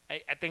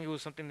think it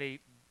was something they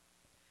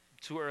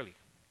too early.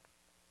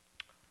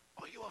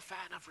 Are you a fan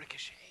of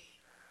Ricochet?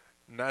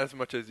 Not as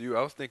much as you.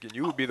 I was thinking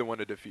you would be the one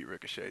to defeat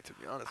Ricochet, to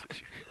be honest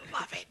with you.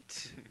 Love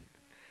it.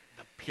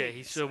 The Yeah, pin,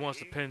 he still wants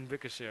to sonny. pin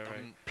Ricochet,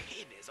 right?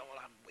 Pin is all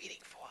I'm waiting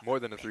for. More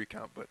than a 3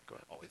 count, but go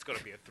ahead. Oh, it's going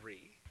to be a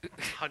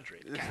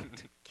 300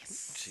 count.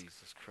 Yes.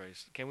 Jesus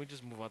Christ! Can we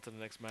just move on to the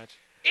next match?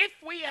 If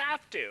we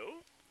have to.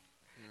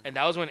 And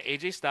that was when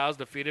AJ Styles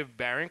defeated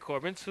Baron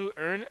Corbin to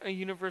earn a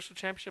Universal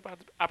Championship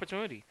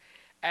opportunity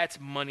at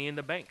Money in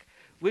the Bank,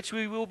 which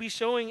we will be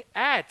showing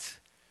at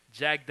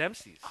Jack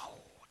Dempsey's. Oh,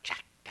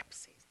 Jack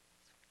Dempsey.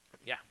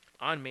 Yeah,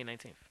 on May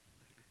 19th.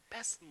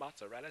 Best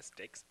mozzarella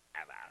sticks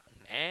ever.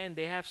 And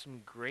they have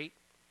some great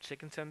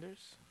chicken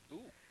tenders Ooh.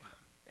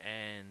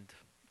 and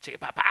chicken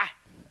papa.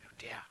 Oh,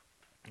 dear.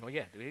 Oh,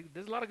 yeah,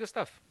 there's a lot of good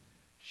stuff.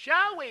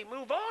 Shall we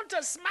move on to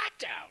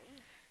SmackDown?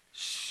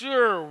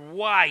 Sure,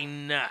 why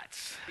not?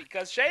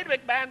 Because Shane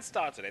McMahon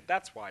started it.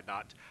 That's why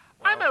not.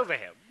 I'm over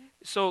him.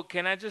 So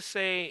can I just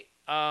say,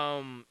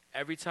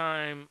 every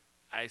time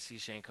I see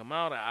Shane come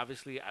out, I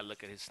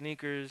look at his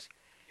sneakers.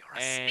 You're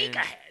a And-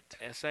 sneakerhead.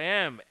 Yes, I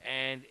am.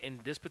 And in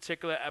this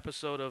particular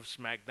episode of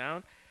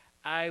SmackDown,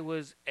 I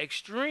was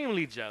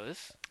extremely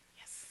jealous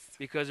Yes.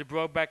 because it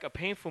brought back a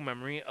painful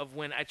memory of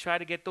when I tried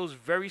to get those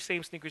very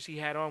same sneakers he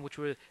had on, which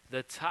were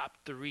the top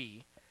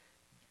 3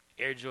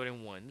 Air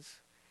Jordan 1s,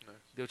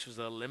 which was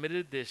a limited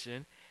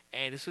edition.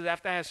 And this was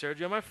after I had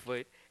surgery on my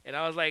foot. And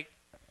I was like,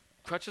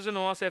 crutches and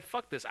all, I said,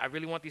 fuck this. I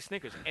really want these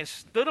sneakers. And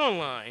stood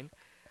online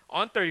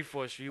on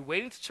 34th Street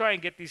waiting to try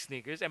and get these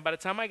sneakers. And by the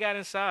time I got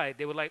inside,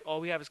 they were like, all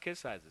we have is kid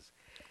sizes.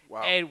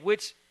 Wow. And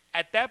which,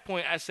 at that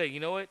point, I said, you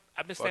know what?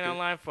 I've been Fuck standing it.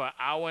 online for an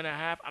hour and a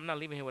half. I'm not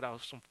leaving here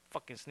without some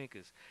fucking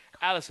sneakers.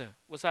 Allison,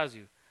 what size are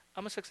you?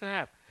 I'm a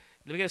 6.5.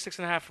 Let me get a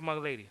 6.5 for my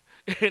lady.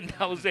 And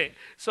that was it.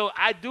 So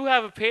I do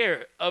have a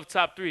pair of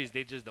top 3s.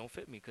 They just don't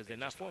fit me because they're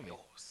not for me.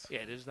 Yours.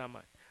 Yeah, this is not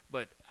mine.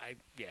 But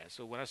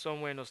so when I saw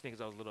him wearing those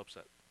sneakers, I was a little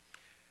upset.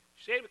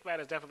 Shane McMahon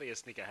is definitely a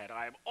sneakerhead.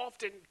 I am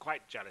often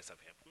quite jealous of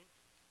him.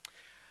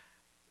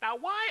 Now,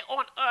 why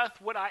on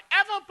earth would I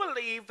ever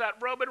believe that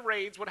Roman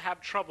Reigns would have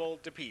trouble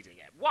defeating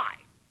him? Why?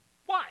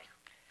 Why?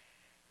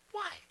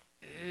 Why?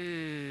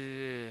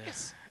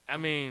 Yes. I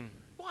mean,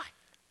 Why?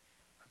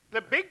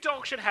 The big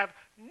dog should have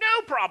no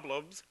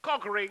problems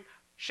conquering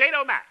Shane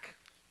O'Mac.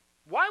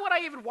 Why would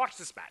I even watch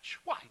this match?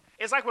 Why?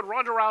 It's like when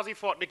Ronda Rousey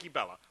fought Nikki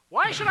Bella.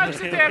 Why should I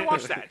sit there and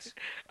watch that?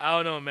 I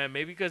don't know, man.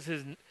 Maybe because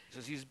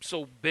since he's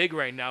so big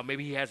right now,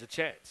 maybe he has a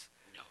chance.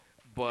 No.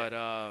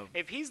 But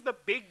If he's the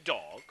big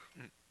dog,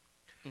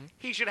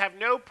 he should have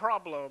no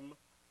problem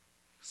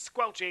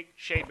squelching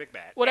Shane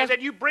McMahon. Well, and that's-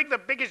 then you bring the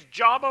biggest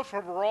jobber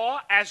from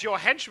Raw as your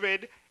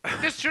henchman.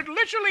 This should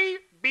literally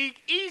be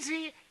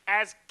easy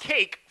as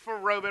cake for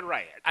Roman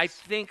Reigns. I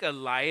think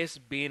Elias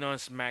being on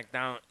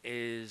SmackDown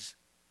is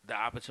the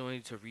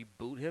opportunity to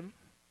reboot him,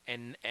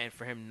 and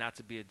for him not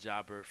to be a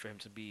jobber, for him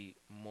to be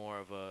more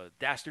of a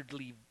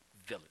dastardly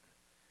villain.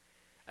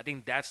 I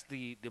think that's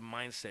the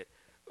mindset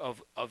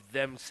of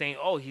them saying,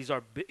 "Oh, he's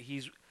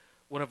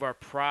one of our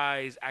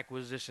prize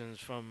acquisitions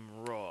from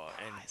Raw."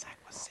 And Prize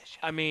acquisition.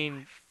 I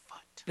mean,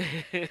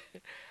 Foot.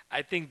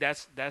 I think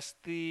that's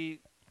the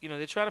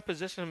they're trying to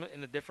position him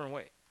in a different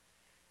way.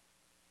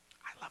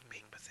 I love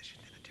being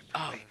positioned in a different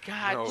Oh way.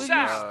 God, No, will you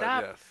God,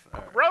 stop? Yes.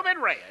 All right. Roman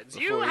Reigns,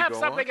 you Before we have go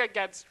something on.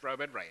 against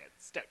Roman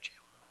Reigns, don't you?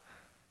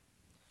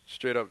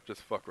 Straight up,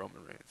 just fuck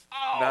Roman Reigns.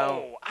 Oh,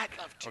 Now, I'd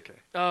love to. okay.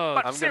 Oh,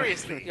 But gonna-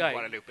 seriously, Yeah,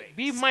 Guadalupe.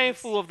 be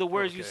mindful of the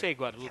words you Okay. say,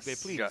 Guadalupe,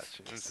 Yes. please.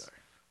 Gotcha. I'm sorry.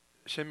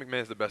 Shane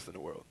McMahon's the best in the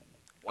world.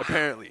 Wow.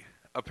 Apparently.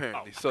 Oh,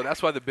 So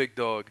that's why the big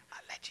dog,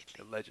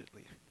 Allegedly.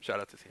 allegedly, shout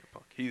out to CM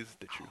Punk. He's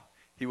the truth.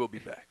 He will be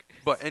back.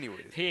 But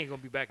anyways, He ain't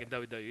gonna be back in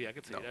WWE. I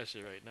can tell you No. that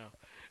shit right now.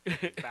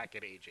 Back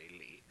at AJ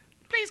Lee.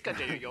 Please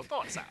continue your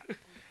thoughts, sir.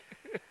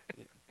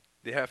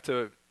 they have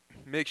to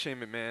make Shane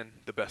McMahon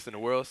the best in the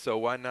world. So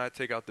why not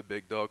take out the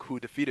big dog who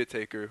defeated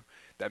Taker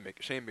that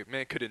Shane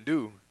McMahon couldn't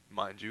do,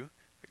 mind you.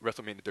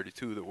 WrestleMania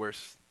 32, the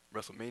worst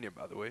WrestleMania,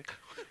 by the way.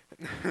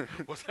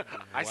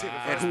 I see the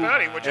Wow. first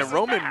 30, which is And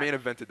Roman main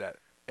evented that.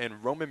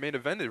 And Roman main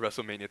evented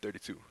WrestleMania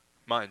 32,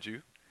 mind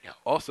you. Yeah.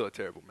 Also a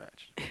terrible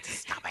match.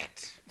 Stop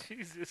it.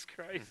 Jesus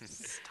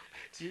Christ.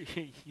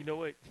 You know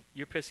what?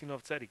 You're pissing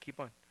off Teddy.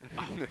 Keep on.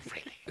 Oh,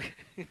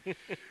 really?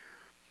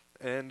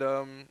 And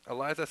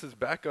Elias as his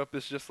backup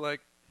is just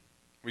like,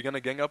 we're going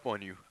to gang up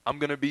on you. I'm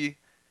going to be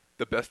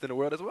the best in the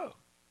world as well.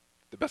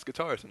 The best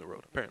guitarist in the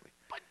world, apparently.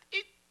 But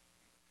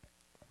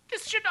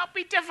this should not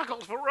be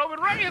difficult for Roman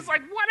Reigns.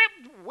 Like,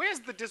 where's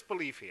the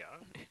disbelief here?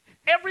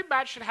 Every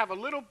match should have a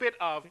little bit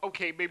of,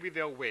 okay, maybe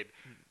they'll win.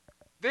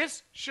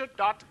 This should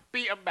not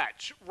be a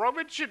match.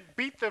 Roman should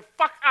beat the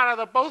fuck out of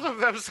the both of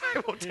them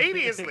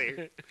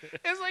simultaneously.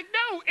 It's like,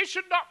 no, it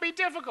should not be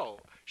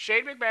difficult.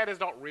 Shane McMahon is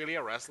not really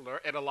a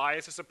wrestler, and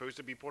Elias is supposed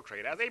to be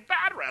portrayed as a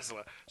bad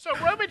wrestler. So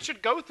Roman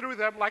should go through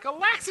them like a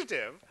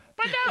laxative.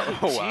 But no.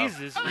 Oh, wow.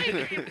 Jesus. But he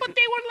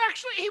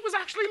was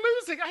actually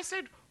losing. I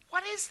said,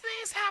 what is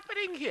this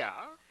happening here?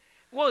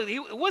 Well,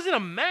 it wasn't a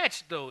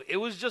match, though. It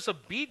was just a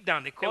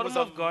beatdown. They It caught was him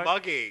a off guard.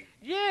 mugging.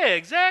 Yeah,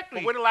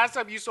 exactly. But when the last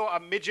time you saw a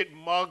midget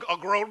mug a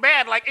grown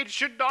man? Like, it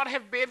should not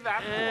have been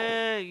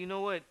that. You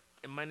know what?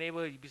 In my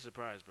neighborhood, you'd be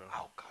surprised, bro.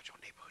 Oh, God, your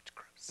neighborhood's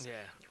gross.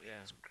 Yeah, yeah.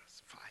 It's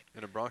gross. Fine.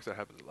 In the Bronx, that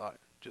happens a lot.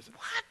 Just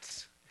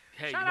What?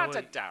 Hey, Shout you know out to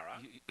what? Dara.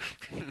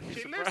 You'd be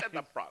She lives in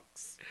the surprised.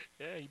 Bronx.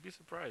 Yeah, you'd be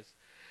surprised.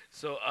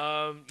 So,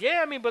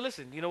 yeah, I mean, but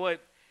listen, you know what?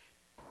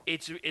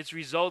 It's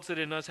resulted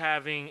in us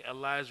having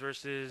Elias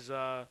versus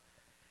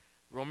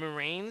Roman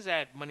Reigns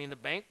at Money in the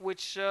Bank,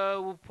 which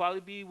will probably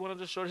be one of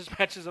the shortest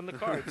matches on the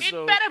card. It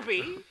So, better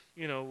be.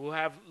 you know, we'll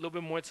have a little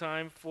bit more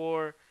time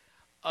for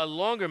a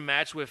longer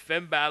match with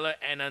Finn Balor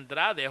and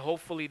Andrade.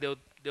 Hopefully,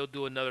 they'll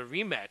do another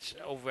rematch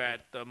over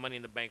at the Money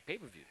in the Bank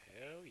pay-per-view.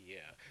 Hell yeah.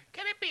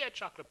 Can it be a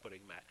chocolate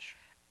pudding match?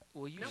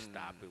 Will you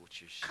stop it with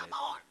your shit? Come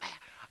on, man.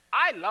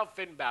 I love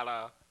Finn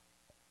Balor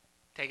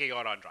taking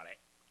on Andrade.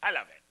 I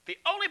love it. The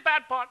only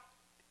bad part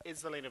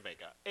is Zelina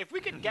Vega. If we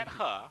could get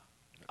her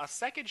a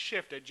second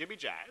shift at Jimmy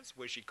Jazz,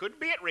 where she couldn't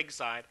be at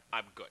ringside,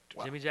 I'm good.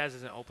 Jimmy Jazz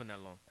isn't open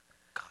that long.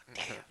 God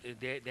damn.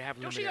 They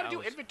have Don't she limited got to do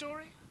hours.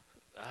 inventory?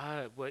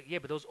 But yeah,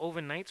 but those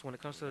overnights when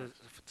it comes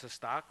to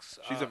stocks.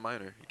 she's a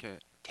minor. You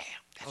can't. Damn,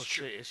 that's Oh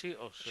true. shit, is she?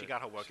 Oh shit. She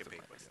got her working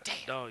papers.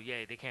 Damn. Oh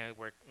yeah, they can't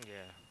work. Yeah.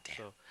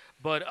 So,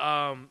 but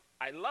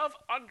I love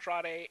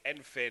Andrade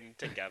and Finn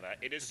together.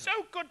 It is so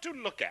good to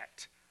look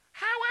at.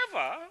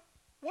 However,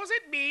 was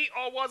it me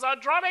or was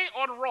Andrade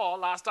on Raw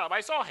last time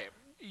I saw him?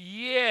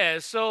 yeah,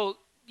 so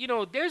you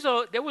know, there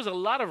was a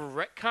lot of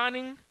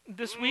retconning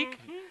this week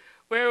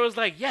where it was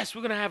like, yes,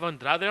 we're gonna have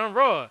Andrade on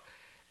Raw,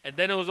 and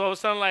then it was all of a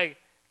sudden like,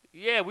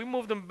 yeah, we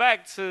moved him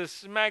back to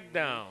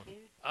SmackDown.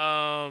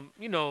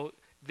 You know,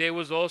 there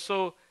was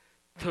also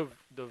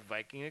the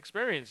Viking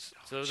experience,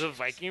 so the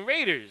Viking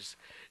Raiders.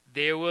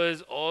 There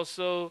was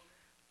also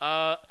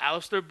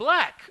Aleister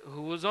Black,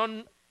 who was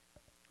on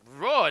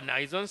Raw. Now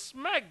he's on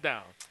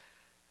SmackDown.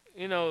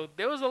 You know,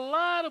 there was a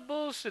lot of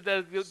bullshit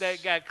that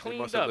got cleaned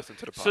must have up. listened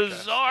to the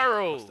podcast.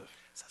 Cesaro.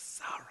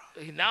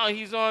 Cesaro. Now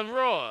he's on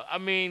Raw. I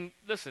mean,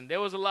 listen, there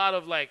was a lot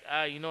of like,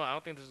 you know, I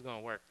don't think this is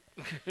gonna work.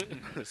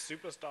 The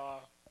superstar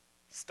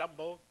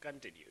stumble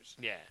continues.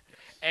 Yeah.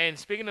 And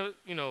speaking of,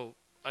 you know,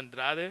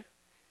 Andrade,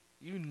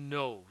 you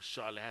know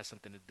Charlotte has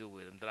something to do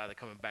with Andrade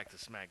coming back to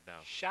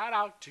SmackDown. Shout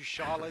out to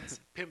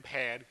Charlotte's pimp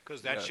hand,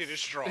 because that Yes. shit is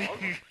strong.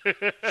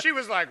 She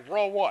was like,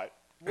 Raw what?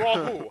 Raw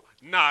who?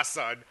 Nah,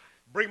 son.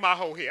 Bring my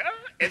hoe here.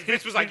 And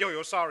Vince was like,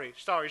 yo, sorry,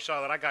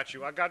 Charlotte, I got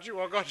you.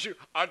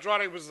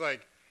 Andrade was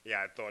like,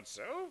 yeah, I thought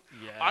so.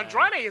 Yeah.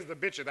 Andrade is the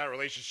bitch in that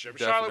relationship.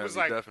 Charlotte was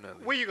like,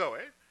 Definitely. where you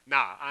going?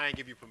 Nah, I ain't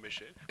give you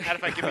permission. Matter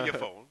of fact, give me your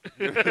phone.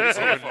 Let me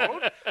see your phone.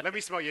 Let me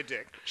smell your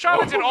dick.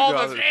 Charlotte did all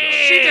God, the that's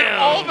she did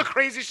all the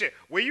crazy shit.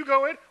 Where you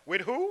going?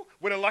 With who?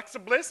 With Alexa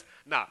Bliss?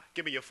 Nah,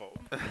 give me your phone.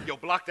 Yo,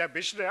 block that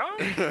bitch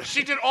now.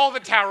 She did all the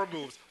tarot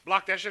moves.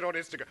 Block that shit on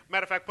Instagram.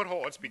 Matter of fact, put her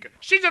on speaker.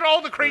 She did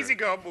all the crazy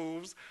girl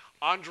moves.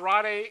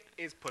 Andrade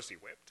is pussy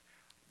whipped.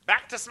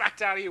 Back to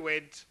SmackDown he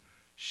went.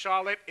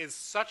 Charlotte is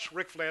such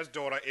Ric Flair's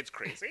daughter. It's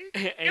crazy.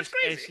 It's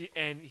crazy.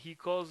 And he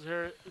calls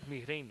her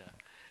Mi Reina.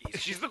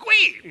 She's the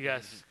queen.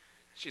 Yes.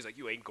 She's like,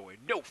 you ain't going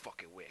no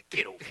fucking where.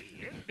 Get over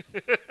here.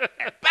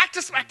 And back to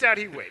SmackDown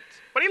he went.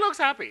 But he looks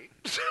happy.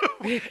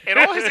 In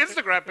all his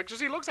Instagram pictures,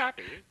 he looks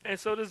happy. And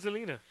so does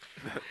Zelina.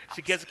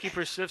 She gets to keep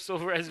her shifts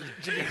over as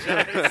Jimmy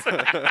Jazz.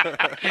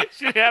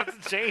 She didn't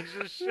have to change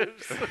the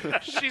shifts.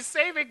 She's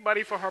saving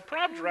money for her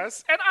prom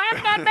dress, and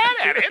I'm not mad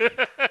at it.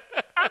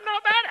 I'm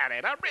not mad at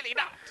it. I'm really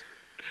not.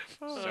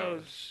 Oh,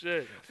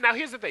 shit. Now,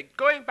 here's the thing.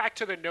 Going back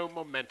to the no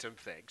momentum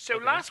thing. So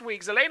last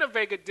week, Zelina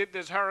Vega did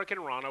this Hurricane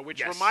Rana, which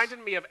Yes.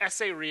 reminded me of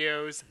S.A.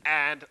 Rios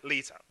and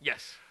Lita.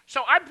 Yes.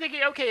 So I'm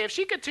thinking, okay, if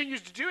she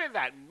continues to do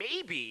that,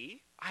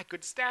 maybe I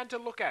could stand to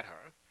look at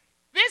her.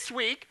 This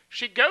week,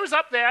 she goes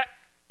up there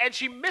and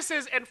she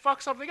misses and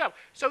fucks something up.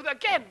 So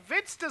again,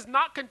 Vince does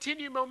not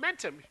continue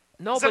momentum.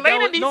 No, Zelina but that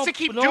was, needs to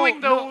keep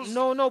doing those.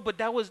 But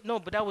that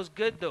was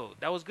good though.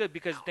 That was good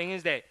because the thing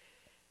is that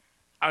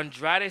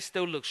Andrade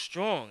still looks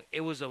strong.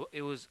 It was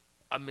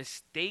a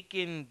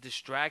mistaken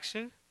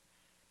distraction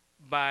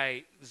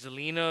by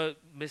Zelina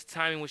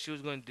mistiming what she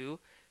was going to do.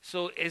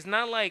 So it's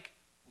not like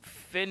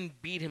Finn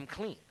beat him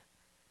clean.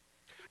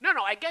 No,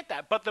 I get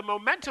that. But the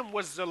momentum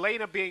was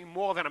Zelena being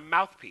more than a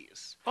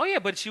mouthpiece. Oh yeah,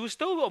 but she was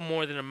still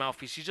more than a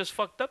mouthpiece. She just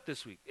fucked up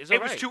this week. It's It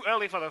all was right. too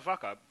early for the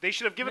fuck up. They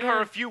should have given Yeah.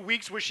 her a few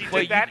weeks where she But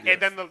did you- that, yes.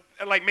 and then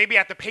like maybe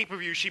at the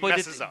pay-per-view she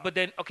messes up. But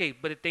then okay,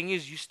 but the thing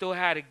is, you still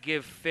had to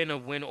give Finn a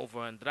win over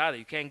Andrade.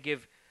 You can't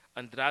give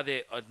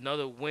Andrade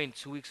another win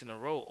 2 weeks in a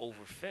row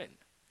over Finn.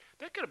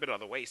 There could have been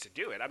other ways to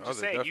do it. I'm Oh,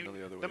 just there saying,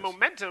 definitely other the ways.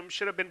 momentum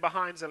should have been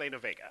behind Zelena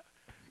Vega,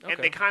 and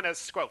Okay. they kind of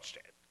squelched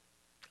it.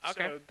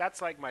 Okay. So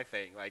that's like my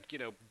thing. Like,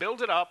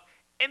 build it up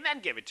and then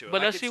give it to her. But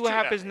Like, let's it's see what too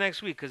happens early.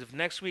 next week. Because if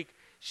next week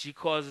she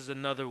causes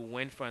another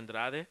win for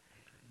Andrade,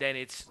 then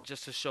it's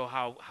just to show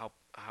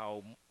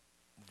how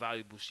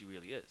valuable she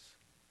really is.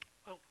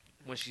 Well,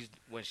 when she's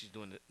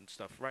doing the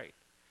stuff right,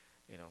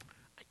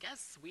 I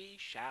guess we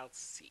shall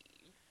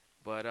see.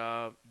 But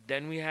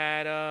then we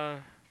had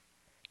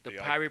the The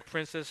Pirate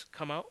Princess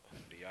come out.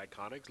 The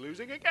Iconics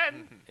losing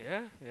again,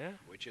 Yeah.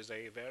 which is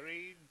a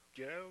very,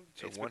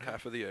 So it's one become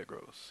half of the egg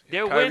rolls.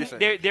 Their Kyrie win,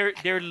 Sane.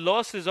 their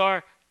losses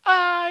are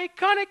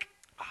iconic.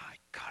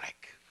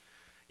 iconic.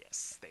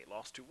 Yes, they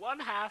lost to one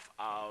half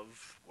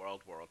of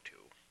World War II.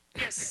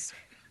 Yes,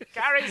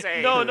 Gary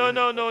Zane.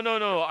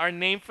 No. Our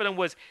name for them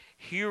was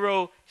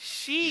Hiroshima.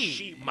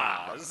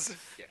 Shimas.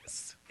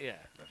 Yes. Yeah.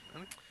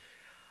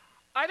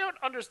 I don't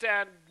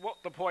understand what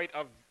the point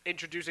of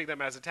introducing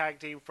them as a tag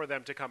team for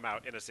them to come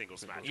out in a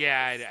singles match.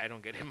 Yeah, I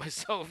don't get it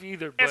myself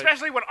either. But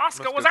Especially when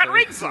Oscar Must was be at funny.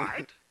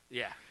 ringside.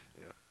 yeah.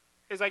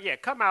 It's like, yeah,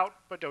 come out,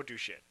 but don't do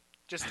shit.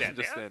 Just stand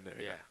Just there. stand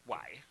there. Yeah.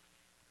 Why?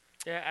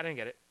 Yeah, I didn't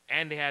get it.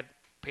 And they had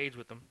Paige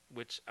with them,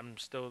 which I'm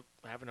still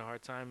having a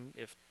hard time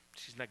if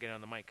she's not getting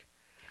on the mic.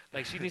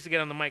 Like, she needs to get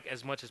on the mic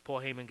as much as Paul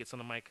Heyman gets on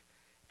the mic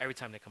every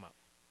time they come out.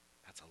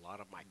 That's a lot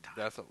of mic time.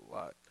 That's a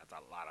lot. That's a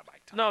lot of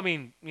mic time. No, I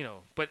mean,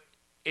 but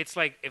it's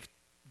like if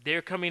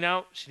they're coming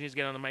out, she needs to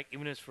get on the mic,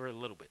 even if it's for a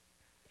little bit.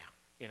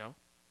 Yeah.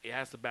 It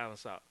has to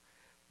balance out.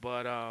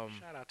 But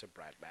Shout out to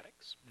Brad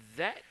Maddox.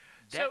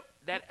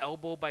 that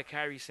elbow by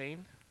Kairi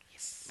Sane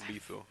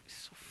Lethal. is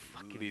so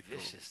fucking Lethal.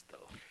 vicious,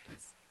 though.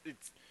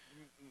 It's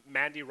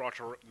Mandy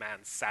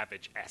Rotterman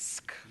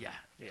Savage-esque. Yeah.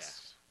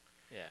 Yes.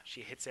 Yeah.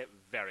 She hits it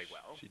very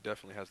well. She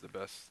definitely has the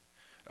best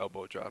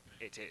elbow drop.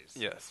 It is.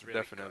 Yes, It's really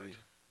definitely. good.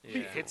 He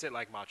Yeah. hits it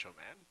like Macho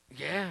Man.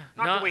 Yeah.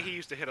 Not the way he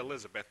used to hit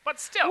Elizabeth, but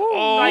still,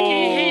 Ooh.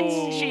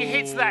 like she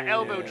hits that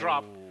elbow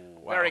drop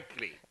very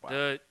clean.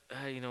 The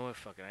you know what?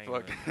 Fuck it. I ain't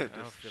Fuck gonna, it. I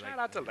don't feel Shout like.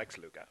 out to Lex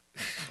Luger.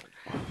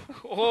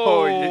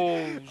 Oh,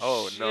 yeah.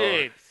 Oh, no.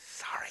 shit.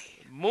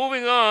 Sorry.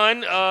 Moving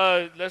on.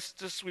 Let's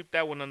just sweep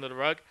that one under the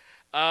rug.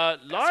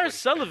 Lars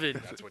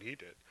Sullivan. That's what he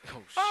did.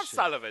 Oh, Lars shit.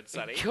 Sullivan,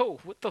 Sonny. Yo,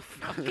 what the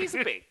fuck? He's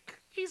big.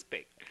 He's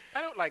big.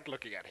 I don't like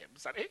looking at him,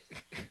 Sonny.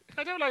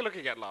 I don't like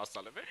looking at Lars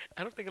Sullivan.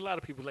 I don't think a lot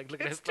of people like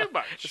looking It's at too stuff.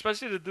 much.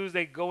 Especially the dudes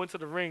that go into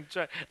the ring,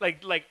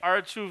 like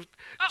R-Truth,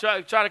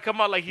 try to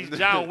come out like he's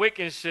John Wick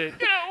and shit.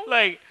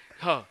 Like,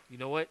 you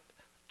know what?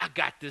 I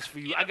got this for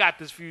you. I got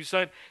this for you,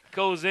 son.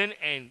 Goes in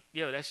and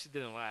that shit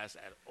didn't last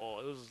at all.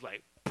 It was just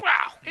like,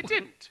 wow. It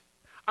didn't.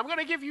 I'm going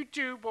to give you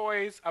two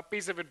boys a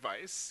piece of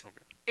advice.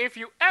 If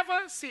you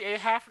ever see a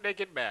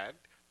half-naked man,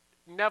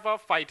 never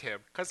fight him,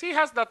 because he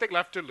has nothing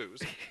left to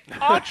lose.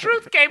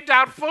 R-Truth came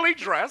down fully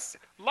dressed.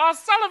 Lars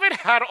Sullivan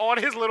had on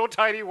his little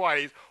tiny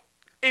whities.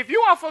 If you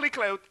are fully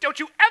clothed, don't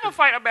you ever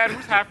fight a man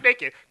who's half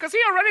naked, because he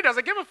already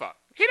doesn't give a fuck.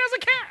 He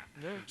doesn't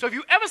care. So if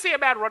you ever see a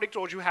man running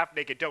towards you half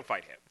naked, don't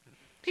fight him.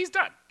 He's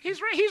done.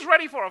 He's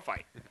ready for a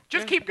fight.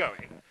 Just keep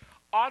going.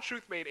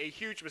 R-Truth made a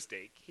huge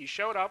mistake. He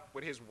showed up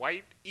with his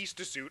white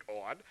Easter suit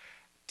on,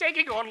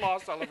 taking on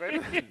Lars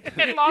Sullivan,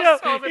 and Lars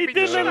Sullivan he beat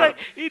did the shit look out like of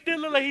him. he did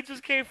look like he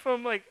just came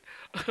from like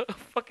a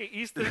fucking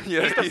Easter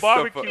Yeah, Easter Easter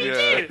barbecue.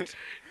 yeah. and shit.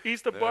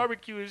 Easter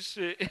barbecue and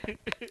shit.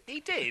 He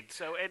did.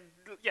 So, and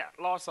yeah,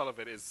 Lars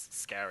Sullivan is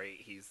scary.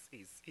 He's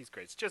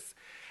great. It's just,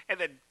 and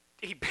then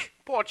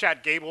poor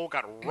Chad Gable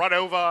got run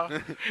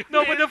over.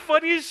 No, but the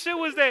funniest shit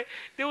was that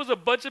there was a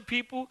bunch of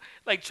people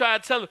like trying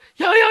to tell him,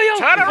 yo,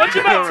 Turn watch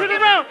him out, around.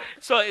 turn around.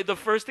 So the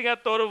first thing I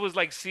thought of was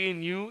like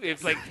seeing you,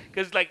 if like,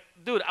 cause like,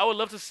 dude, I would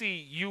love to see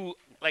you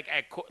like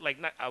at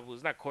I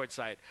was not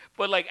courtside,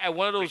 but like at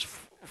one of those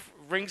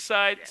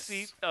ringside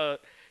seats, just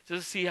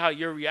to see how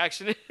your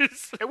reaction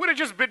is. It would have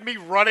just been me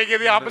running in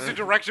the opposite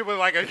direction with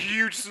like a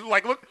huge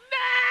like look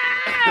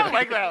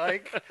like that.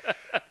 Like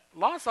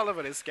Lars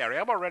Sullivan is scary.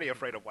 I'm already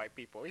afraid of white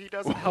people. He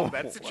doesn't help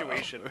that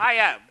situation. I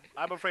am.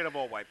 I'm afraid of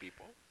all white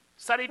people.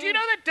 Sonny, do you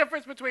know the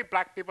difference between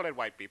black people and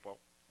white people?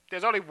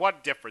 There's only one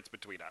difference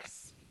between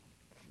us.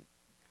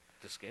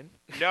 The skin.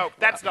 No,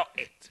 that's not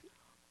it.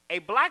 A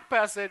black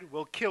person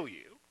will kill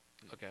you.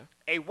 Okay.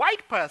 A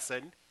white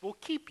person will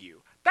keep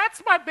you.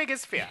 That's my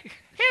biggest fear.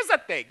 Here's the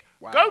thing.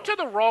 Go to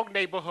the wrong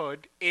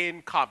neighborhood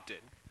in Compton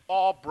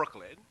or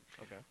Brooklyn.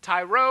 Okay.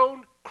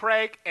 Tyrone,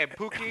 Craig, and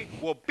Pookie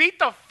will beat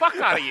the fuck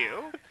out of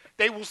you.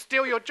 They will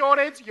steal your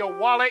Jordans, your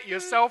wallet, your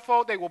cell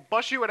phone. They will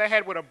bust you in the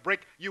head with a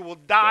brick. You will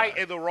die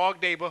in the wrong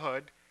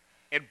neighborhood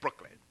in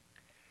Brooklyn.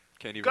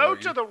 Can't even Go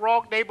argue. to the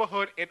wrong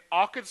neighborhood in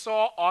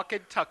Arkansas or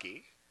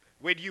Kentucky.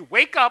 When you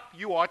wake up,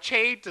 you are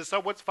chained to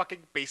someone's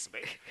fucking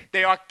basement.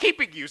 They are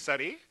keeping you,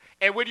 Sonny.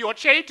 And when you're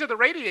chained to the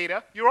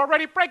radiator, you're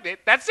already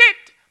pregnant. That's it.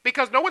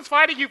 Because no one's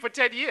fighting you for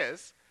 10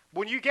 years.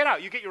 When you get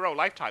out, you get your own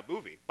Lifetime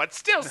movie. But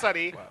still,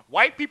 Sonny,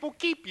 white people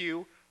keep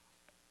you,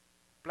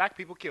 black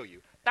people kill you.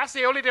 That's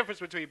the only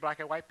difference between black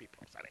and white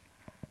people, Sonny.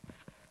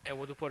 And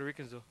what do Puerto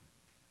Ricans do?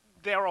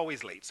 They're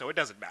always late, so it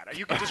doesn't matter.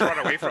 You can just run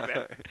away from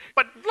them.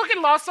 But look at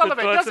Lars The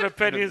Sullivan. thoughts and Doesn't,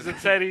 opinions of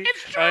Teddy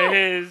It's true. are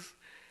his.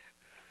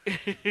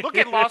 look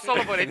at Lars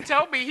Sullivan and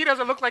tell me he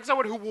doesn't look like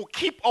someone who will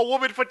keep a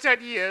woman for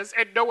 10 years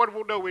and no one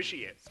will know where she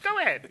is. Go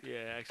ahead.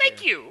 Yeah, actually.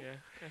 Thank you.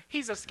 Yeah.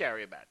 He's a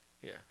scary man.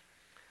 Yeah.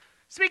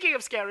 Speaking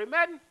of scary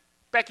men,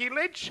 Becky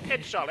Lynch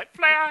and Charlotte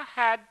Flair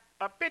had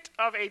a bit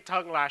of a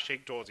tongue lashing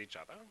towards each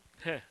other.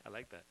 I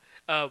like that.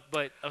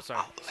 But I'm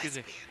sorry. Excuse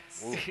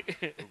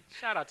me.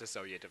 Shout out to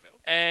Sonya Deville.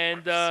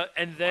 And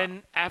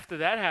then after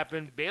that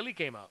happened, Bailey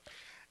came out.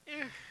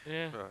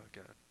 Yeah. Oh,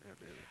 God. Yeah,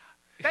 baby.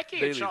 Becky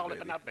and Bailey's Charlotte,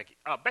 baby. not Becky.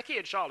 Becky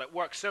and Charlotte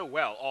work so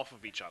well off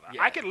of each other.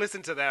 Yeah. I can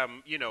listen to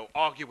them,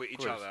 argue with each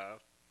course.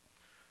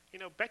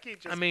 other. Becky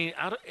just. I mean,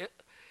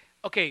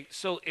 okay,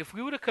 so if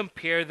we were to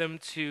compare them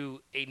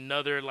to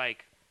another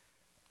like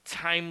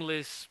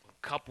timeless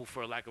couple,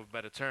 for lack of a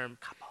better term,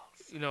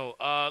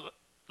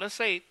 let's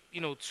say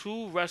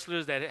two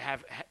wrestlers that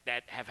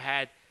have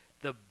had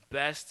the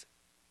best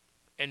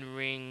in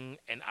ring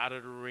and out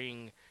of the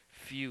ring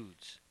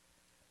feuds.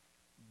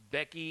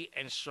 Becky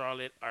and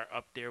Charlotte are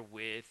up there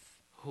with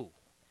who?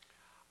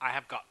 I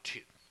have got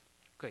two.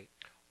 Great.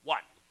 One,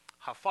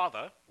 her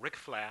father, Ric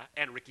Flair,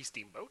 and Ricky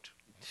Steamboat.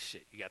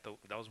 Shit, you got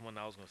that was one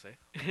I was gonna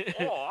say.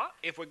 Or,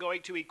 if we're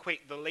going to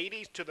equate the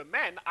ladies to the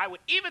men, I would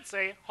even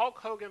say Hulk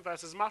Hogan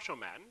versus Macho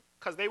Man,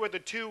 because they were the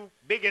two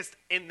biggest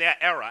in their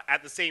era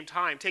at the same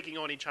time, taking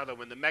on each other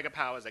when the mega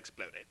powers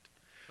exploded.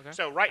 Okay.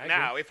 So right I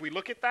now, agree. if we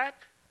look at that,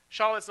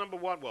 Charlotte's number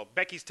one. Well,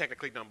 Becky's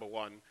technically number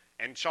one,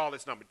 and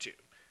Charlotte's number two.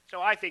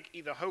 So I think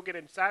either Hogan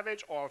and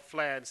Savage or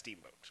Flair and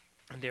Steamboat.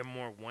 And they're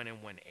more 1 and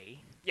 1A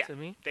Yeah, to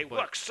me. they but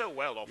work so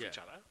well off yeah. each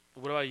other.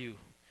 What about you,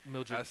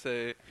 Mildred? I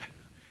say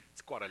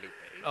It's Guadalupe.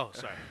 Oh,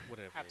 sorry.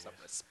 Whatever. Have it some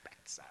is.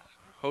 respect, sir.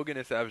 Hogan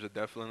and Savage are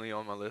definitely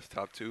on my list,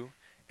 top two.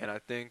 And I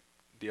think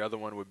the other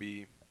one would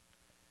be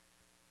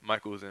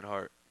Michaels and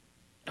Hart.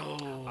 Oh,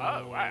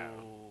 wow.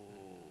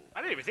 I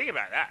didn't even think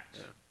about that.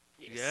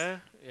 Yes. Yeah,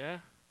 yeah.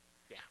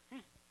 Yeah.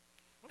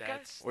 Okay.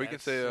 That's, Or you can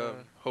that's, say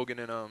Hogan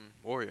and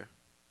Warrior.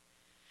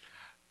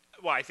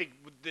 Well, I think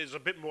there's a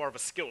bit more of a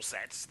skill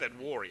set than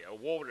Warrior.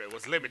 Warrior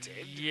was limited.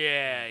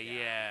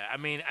 yeah. I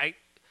mean,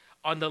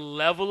 on the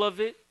level of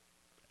it,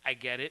 I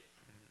get it,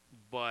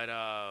 but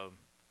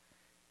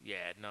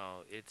yeah, no,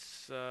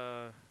 it's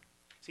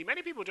See,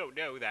 many people don't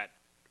know that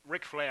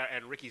Ric Flair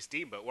and Ricky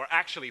Steamboat were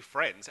actually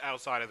friends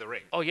outside of the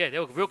ring. oh yeah, they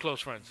were real close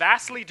friends.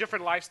 Vastly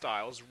different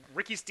lifestyles.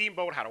 Ricky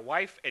Steamboat had a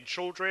wife and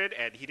children,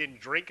 and he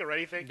didn't drink or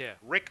anything. Yeah.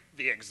 Rick,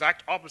 the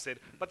exact opposite.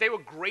 But they were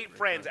great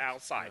friends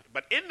outside.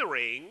 But in the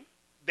ring,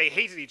 they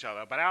hated each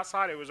other. But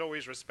outside, it was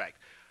always respect.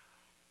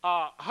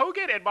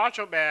 Hogan and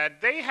Macho Man,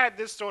 they had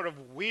this sort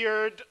of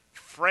weird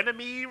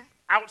frenemy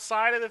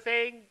outside of the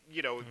thing.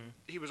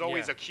 He was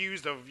always Yeah.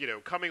 accused of,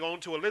 coming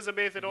on to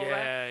Elizabeth and all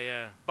that.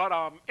 Yeah.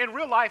 But in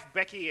real life,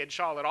 Becky and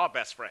Charlotte are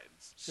best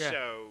friends. Yeah.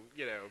 So,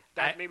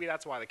 maybe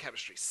that's why the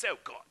chemistry's so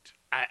good.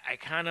 I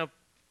kind of,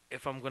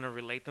 if I'm gonna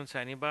relate them to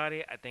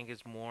anybody, I think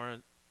it's more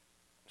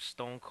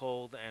Stone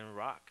Cold and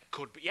Rock.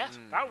 Could be. Yes,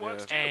 that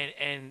works too.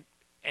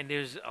 And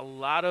there's a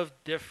lot of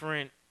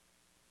different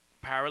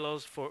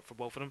parallels for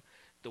both of them.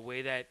 The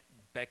way that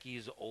Becky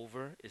is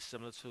over is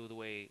similar to the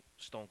way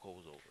Stone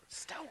Cold is over.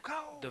 Stone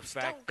Cold. The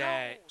Stone fact Cold,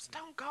 that-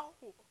 Stone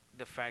Cold.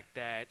 The fact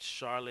that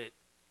Charlotte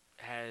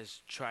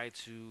has tried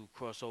to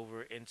cross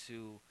over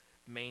into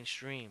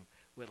mainstream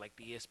with like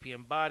the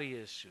ESPN body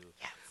issue,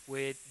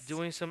 with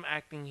doing some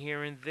acting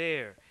here and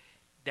there.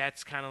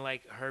 That's kind of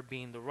like her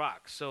being The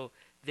Rock. So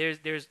there's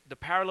the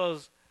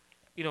parallels,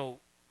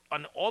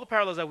 on all the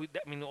parallels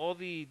all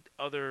the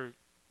other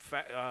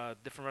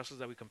different wrestlers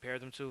that we compare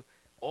them to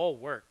all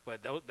work, but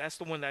that's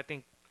the one that I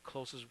think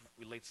closest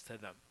relates to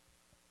them.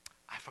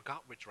 I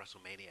forgot which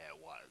WrestleMania it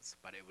was,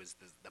 but it was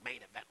the main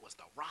event was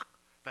The Rock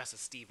versus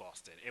Steve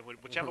Austin.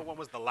 Whichever one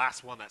was the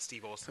last one that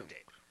Steve Austin did.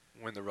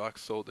 When The Rock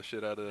sold the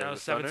shit out of That the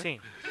was Stunner.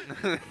 17.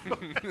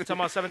 Talking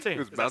about 17. He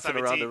was Is that bouncing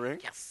around 17? the ring.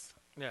 Yes.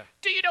 Yeah.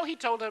 Do you know he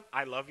told him,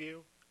 "I love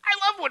you"? I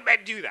love when men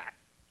do that.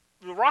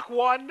 The Rock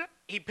won.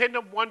 He pinned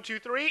him 1, 2,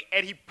 3,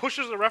 and he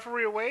pushes the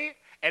referee away.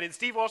 And in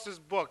Steve Austin's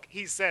book,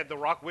 he said, "The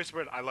Rock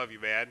whispered, 'I love you,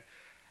 man.'"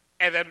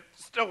 And then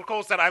Stone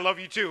Cold said, "I love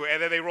you too."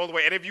 And then they rolled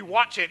away. And if you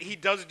watch it, he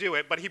does do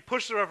it, but he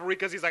pushed the referee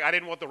because he's like, "I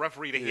didn't want the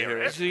referee to hear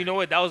Yeah. it." So you know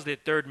what? That was their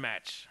third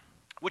match.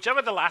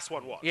 Whichever the last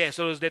one was. Yeah,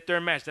 so it was their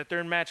third match. That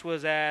third match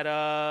was at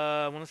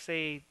I want to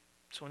say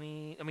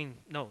 20. I mean,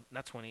 no,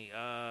 not 20.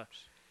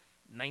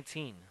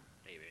 19.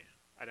 Maybe.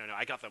 I don't know.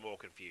 I got them all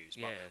confused.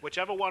 But Yeah.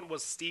 whichever one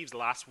was Steve's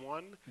last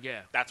one,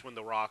 Yeah. that's when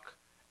The Rock.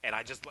 And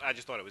I just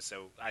thought it was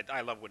so.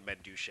 I love when men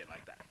do shit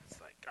like that. It's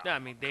like, No, I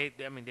mean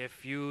their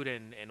feud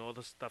and all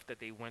the stuff that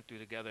they went through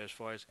together as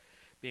far as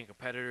being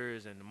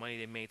competitors and the money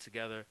they made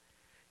together.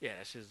 Yeah,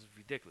 that's just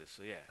ridiculous.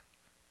 So yeah.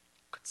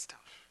 Good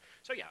stuff.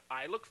 So yeah,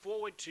 I look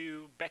forward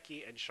to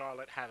Becky and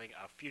Charlotte having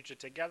a future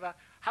together.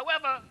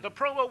 However, the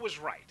promo was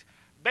right.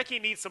 Becky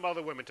needs some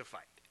other women to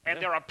fight, and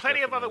there are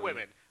plenty of other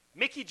women.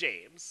 Mickey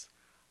James,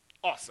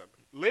 awesome.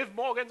 Liv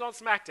Morgan's on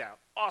SmackDown,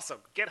 awesome.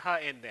 Get her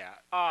in there.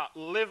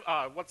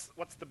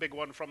 What's the big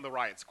one from the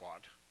Riot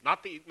Squad?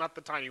 Not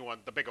the tiny one,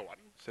 the bigger one.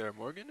 Sarah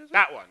Morgan, is it?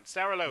 That one,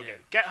 Sarah Logan.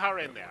 Get her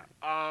in there.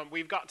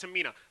 We've got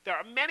Tamina. There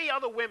are many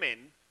other women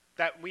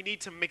that we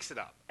need to mix it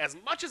up. As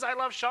much as I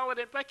love Charlotte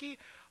and Becky,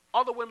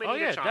 other women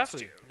need a chance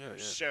definitely. too. Yeah, yeah.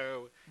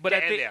 So But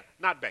get I in think- there,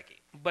 not Becky.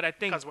 But I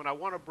think Because when I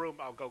want a broom,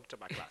 I'll go to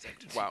my closet.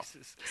 Wow.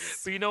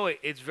 But you know what?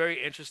 It's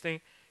very interesting.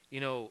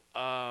 You know,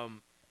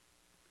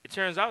 it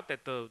turns out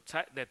that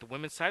the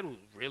women's title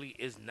really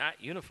is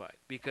not unified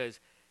because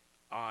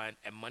at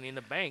Money in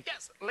the Bank.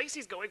 Yes,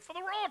 Lacey's going for the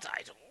Raw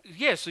title.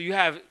 Yeah,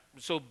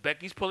 so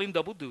Becky's pulling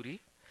double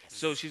duty.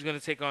 So she's gonna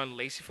take on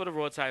Lacey for the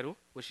Raw title,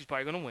 which she's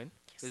probably gonna win.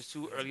 It's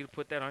too early to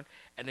put that on,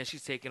 and then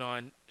she's taking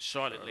on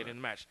Charlotte later in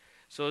the match.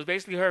 So it's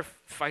basically her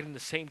fighting the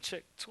same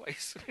chick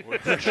twice. Same,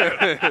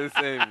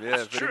 yeah,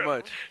 pretty true.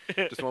 much.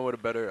 Just one with a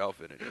better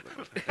outfit in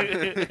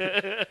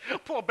it.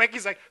 Poor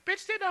Becky's like,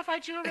 bitch, didn't I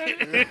fight you already?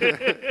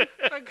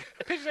 Like,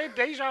 bitch, ain't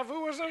deja vu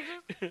or something?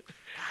 God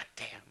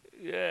damn.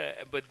 Yeah,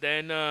 but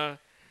then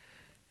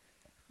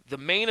the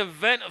main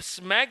event of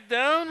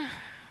SmackDown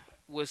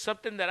was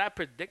something that I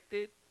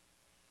predicted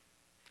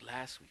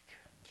last week.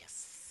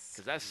 Yes.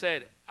 Because I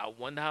said I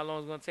wonder how long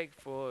it's going to take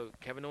for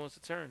Kevin Owens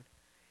to turn.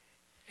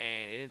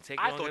 And it didn't take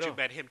I long thought at you all.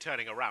 meant him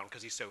turning around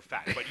because he's so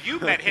fat. But you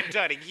meant him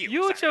turning you.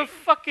 You with sorry. your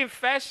fucking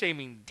fat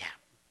shaming,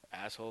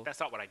 asshole. That's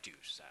not what I do,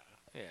 sir.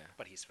 Yeah.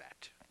 But he's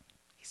fat.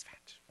 He's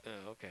fat.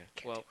 Oh, okay.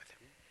 Can't Well, deal with him.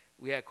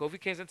 we had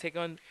Kofi Kingston take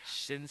on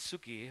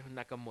Shinsuke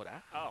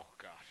Nakamura. Oh,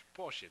 gosh.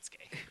 Poor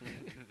Shinsuke.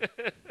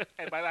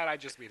 And by that, I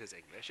just mean his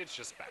English. It's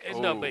just bad.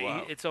 No, Oh, but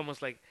wow. it's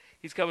almost like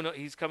he's coming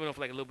off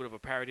like a little bit of a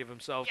parody of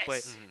himself.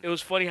 Yes. But it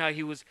was funny how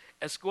he was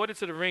escorted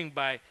to the ring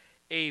by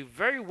a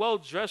very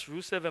well-dressed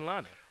Rusev and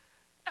Lana.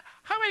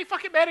 How many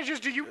fucking managers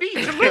do you need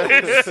to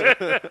lose?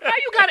 Now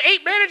you got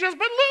 8 managers,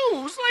 but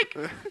lose. Like,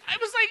 I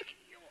was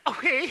like,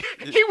 okay,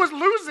 he was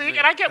losing,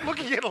 and I kept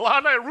looking at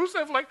Lana and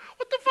Rusev like,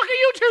 what the fuck are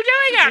you two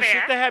doing out The shit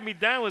here? that had me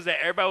down was that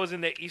everybody was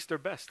in their Easter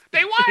best.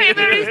 They won, and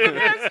they're Easter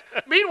best.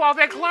 Meanwhile,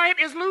 their client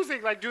is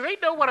losing. Like, do they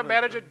know what a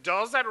manager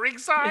does at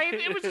ringside?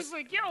 It was just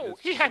like, yo,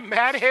 he had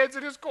mad heads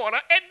in his corner,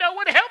 and no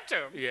one helped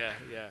him. Yeah,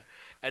 yeah.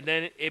 And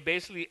then it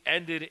basically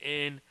ended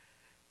in,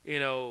 you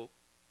know,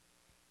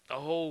 a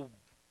whole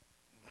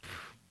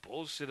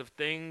bullshit of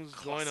things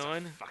going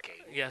on. Fucking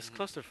Yes,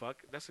 clusterfuck.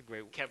 That's a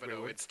great Kevin great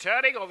word. Owens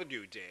turning on the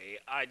New Day.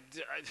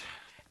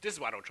 This is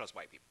why I don't trust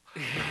white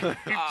people.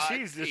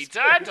 Jesus. He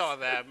turned on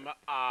them.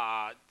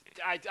 I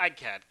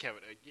can't,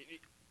 Kevin.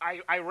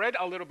 I read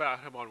a little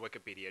about him on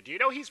Wikipedia. Do you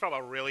know he's from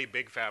a really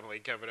big family,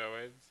 Kevin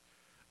Owens?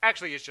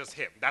 Actually, it's just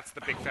him. That's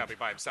the big family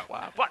by himself.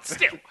 But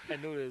still, I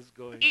knew it was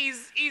going.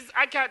 he's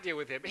I can't deal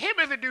with him. Him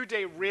and the New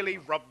Day really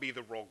rubbed me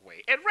the wrong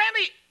way. And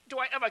rarely do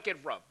I ever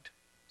get rubbed,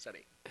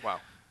 Sonny.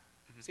 Wow.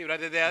 See what I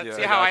did there? Yeah,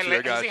 see I how got I you, let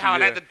I got see you, how I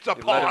let yeah. the You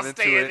let pause him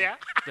stay in into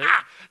there?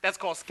 That's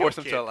called skill. Force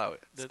him kid. to allow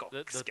it. The, Skill,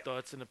 the skill.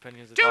 thoughts and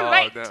opinions. Of Too Oh,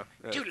 late. no.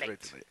 Yeah, Too it's way late.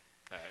 too late.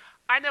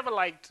 I never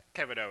liked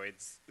Kevin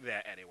Owens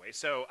there anyway,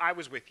 so I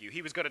was with you.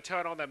 He was going to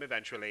turn on them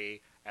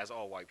eventually, as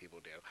all white people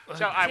do.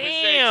 So I was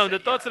Damn, the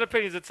saying, thoughts and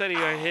opinions of Teddy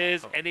are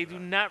his, and they do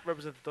not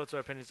represent the thoughts or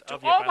opinions to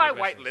of your all my Pilot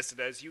white Wrestling.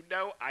 listeners, you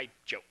know I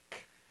joke.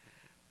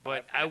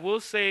 But I will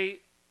say,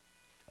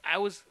 I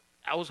was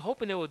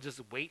hoping they would just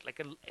wait like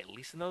at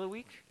least another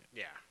week.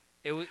 Yeah.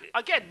 It was,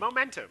 Again,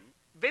 momentum.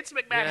 Vince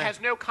McMahon Yeah. has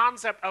no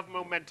concept of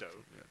momentum.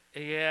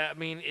 yeah. I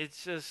mean,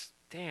 it's just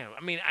damn. I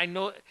mean, I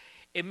know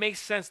it makes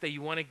sense that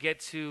you want to get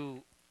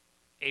to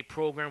a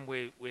program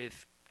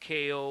with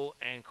KO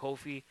and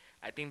Kofi.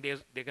 I think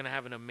they're gonna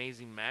have an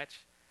amazing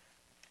match,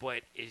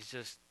 but it's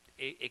just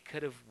it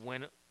could have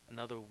went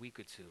another week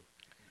or two.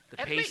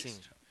 At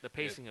least. The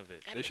pacing of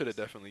it. They should have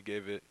definitely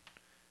gave it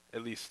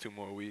at least 2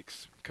 more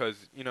weeks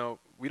because, you know,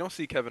 we don't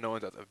see Kevin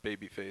Owens as a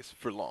babyface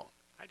for long.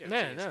 I don't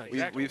Yeah, see his no, face.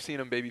 exactly. We've seen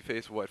him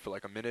babyface, for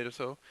like a minute or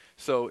so.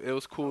 So it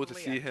was cool to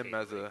Only see at him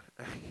as a...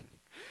 Gateway.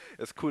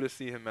 It's cool to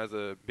see him as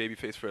a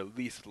babyface for at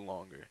least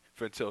longer,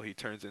 until he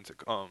turns on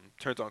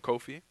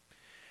Kofi,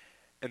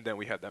 and then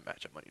we have that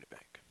match at Money in the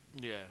Bank.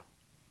 Yeah.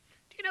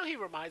 Do you know he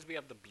reminds me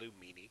of the Blue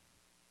Meanie?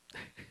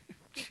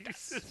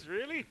 Jesus,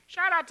 really?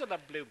 Shout out to the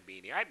Blue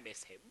Meanie. I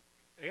miss him.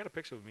 I got a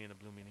picture of me in a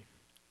blue mini.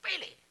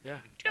 Really? Yeah.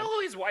 Do you know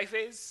who his wife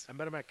is? I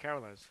met him at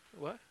Caroline's.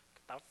 What?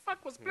 The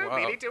fuck was Blue Wow.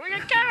 Meanie doing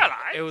at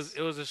Caroline's?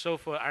 It was a show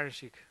for Iron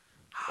Sheik.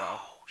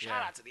 Oh, shout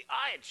Yeah. out to the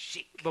Iron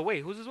Sheik. But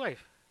wait, who's his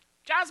wife?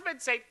 Jasmine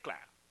St. Clair.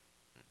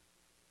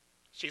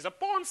 She's a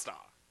porn star.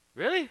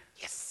 Really?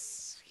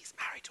 Yes, he's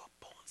married to a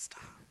porn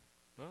star.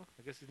 Well,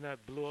 I guess he's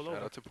not blue all Shout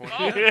over. out to Point.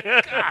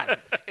 Oh, God.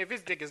 If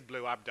his dick is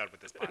blue, I'm done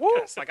with this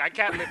podcast. Like, I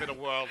can't live in a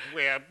world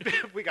where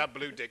we got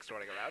blue dicks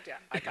running around. Yeah,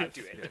 I can't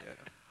do it. Yeah, yeah.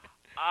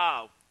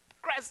 Oh,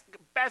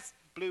 Best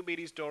Blue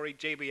Meanie story,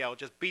 JBL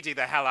just beating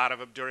the hell out of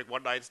him during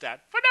one night stand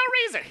for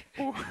no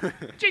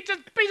reason. She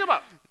just beat him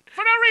up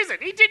for no reason.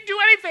 He didn't do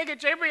anything, and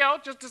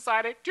JBL just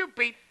decided to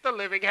beat the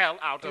living hell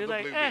out of You're the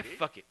like, Blue eh, Meanie.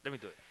 fuck it. Let me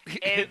do it.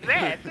 And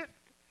then,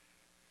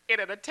 in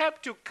an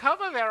attempt to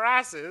cover their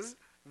asses,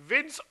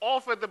 Vince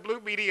offered the Blue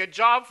Meanie a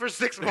job for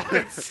 6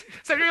 months.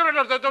 Said,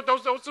 no,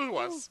 don't sue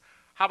us.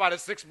 How about a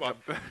 6-month?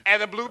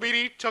 And the Blue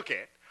Meanie took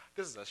it.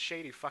 This is a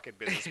shady fucking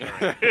business.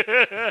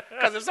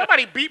 Because if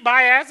somebody beat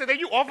my ass and then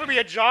you offer me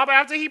a job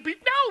after he beat,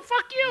 no,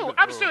 fuck you.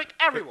 I'm suing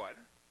everyone.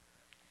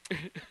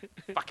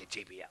 Fucking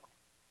JBL.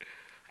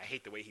 I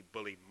hate the way he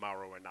bullied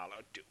Mauro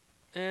Ranallo, too.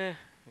 Yeah.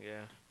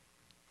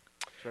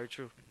 Very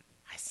true.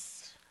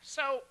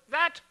 So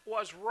that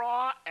was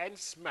Raw and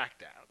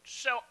SmackDown.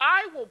 So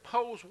I will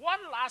pose one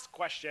last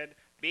question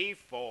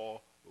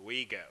before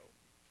we go.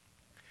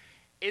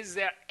 Is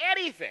there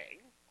anything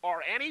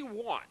or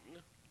anyone,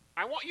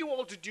 I want you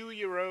all to do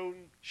your own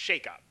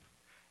shakeup.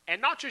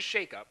 And not just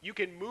shakeup. You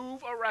can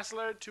move a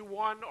wrestler to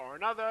one or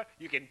another.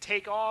 You can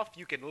take off.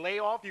 You can lay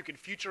off. You can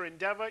future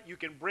endeavor. You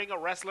can bring a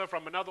wrestler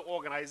from another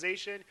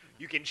organization.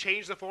 You can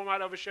change the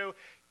format of a show.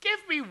 Give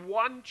me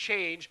one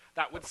change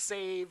that would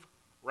save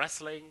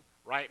wrestling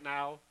right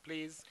now,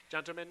 please,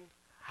 gentlemen.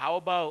 How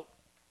about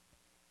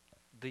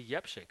the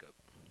Yep shakeup?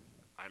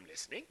 I'm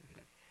listening.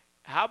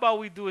 How about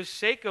we do a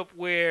shakeup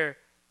where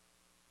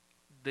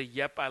the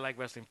Yep I Like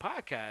Wrestling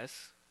podcast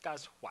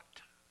Does what?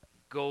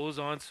 goes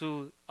on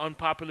to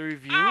Unpopular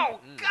Review, Oh,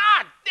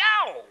 God,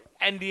 no!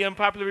 and the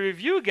Unpopular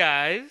Review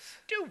guys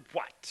Do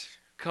what?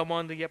 come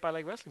on the Yep I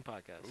Like Wrestling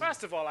podcast.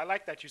 First of all, I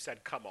like that you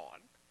said come on.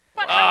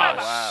 But wow.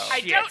 I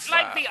Shit. don't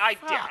like the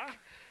idea. Fuck.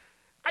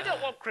 I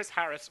don't want Chris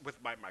Harris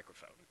with my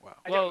microphone. Wow.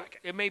 I Well, don't like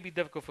it. it may be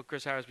difficult for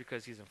Chris Harris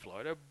because he's in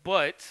Florida,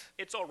 but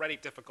It's already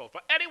difficult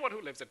for anyone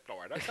who lives in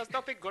Florida because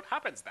nothing good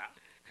happens there.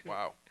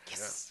 Wow.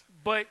 Yes.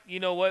 but you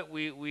know what?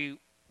 We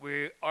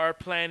are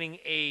planning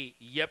a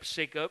Yep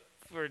shakeup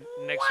for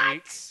next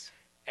week.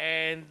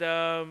 And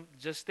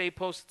just stay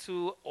posted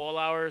to all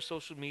our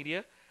social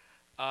media.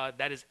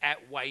 That is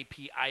at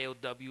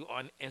YPIOW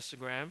on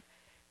Instagram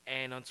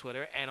and on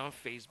Twitter and on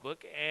Facebook.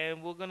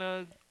 And we're going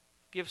to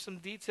give some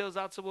details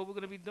out to what we're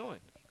going to be doing.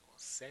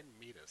 Send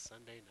me the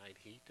Sunday Night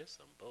Heat. This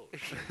some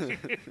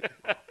bullshit.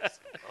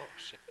 Oh,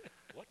 shit.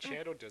 What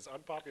channel does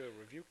Unpopular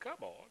Review come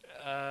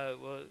on?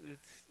 Well,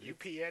 it's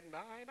UPN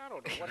 9? I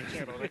don't know what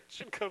channel that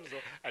shit comes on.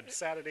 And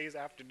Saturdays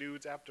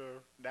afternoons after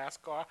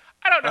NASCAR.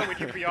 I don't know when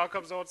UPR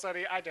comes on,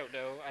 Sunday. I don't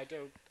know. I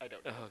don't know.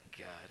 oh,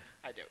 God.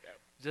 I don't know.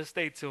 Just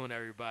stay tuned,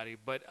 everybody.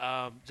 But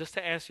just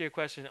to answer your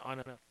question,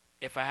 on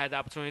if I had the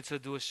opportunity to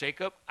do a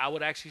shakeup, I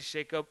would actually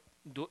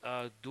do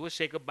a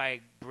shakeup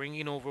by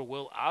bringing over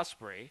Will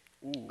Ospreay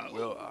Ooh,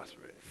 Will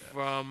Ospreay.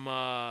 from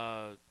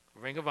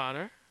Ring of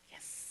Honor.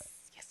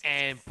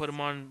 And put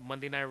him on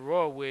Monday Night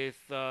Raw with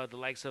the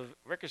likes of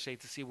Ricochet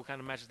to see what kind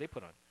of matches they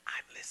put on.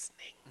 I'm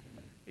listening.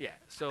 Yeah,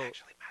 so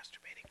Actually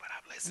masturbating, but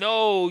I'm listening.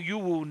 no, you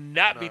will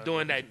not be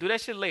doing that. Do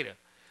that shit later.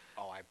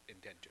 Oh, I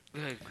intend to.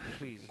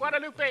 Please.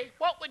 Guadalupe,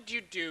 what would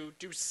you do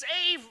to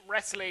save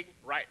wrestling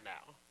right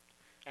now?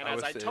 And I as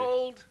would I say-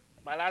 told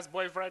my last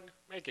boyfriend,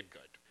 make it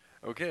good.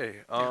 Okay.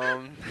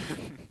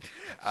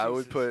 I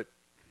would put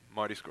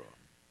Marty Scurll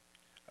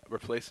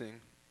replacing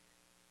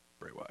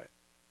Bray Wyatt.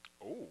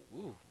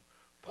 Ooh.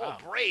 Wow.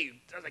 Poor Bray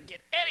doesn't get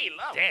any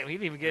love. Damn, he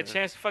didn't even get a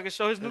chance to fucking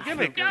show his new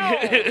gimmick. No.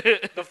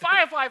 The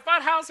Firefly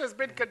Funhouse has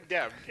been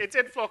condemned. It's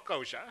in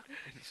foreclosure.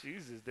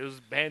 Jesus, they was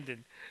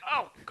abandoned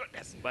Oh,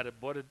 goodness. by the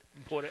border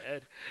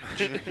Ed.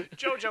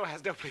 JoJo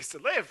has no place to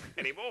live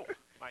anymore.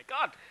 My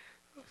God.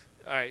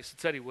 All right, so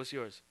Teddy, what's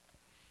yours?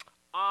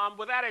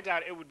 Without a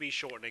doubt, it would be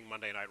shortening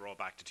Monday Night Raw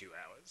back to 2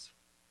 hours.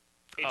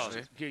 It's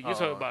Oh, you're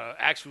talking about an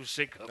actual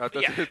shakeup. I thought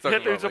you Yeah. were talking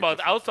You're talking about,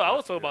 like, about, I was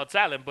talking yeah. about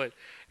talent, but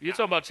you're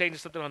talking about changing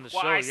something on the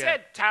well, show. I yeah.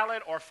 said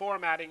talent or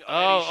formatting of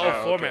any show.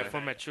 Oh, format, okay.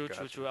 format. True.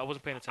 I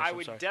wasn't paying attention. I I'm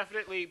would sorry.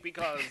 definitely,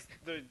 because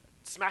the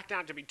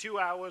SmackDown to be 2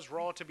 hours,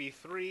 Raw to be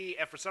 3,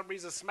 and for some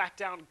reason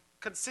SmackDown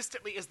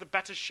consistently is the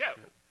better show.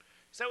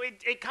 So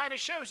it kind of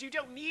shows you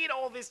don't need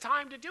all this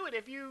time to do it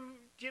if you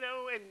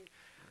know, and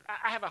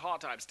I have a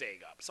hard time staying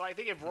up. So I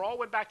think if Raw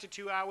went back to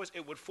 2 hours,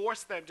 it would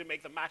force them to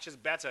make the matches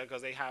better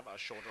because they have a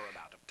shorter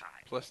amount of time.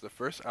 Plus, the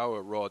first hour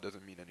of Raw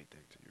doesn't mean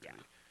anything to you, Yeah.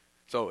 really.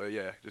 So,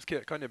 yeah, just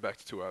cutting it back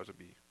to 2 hours would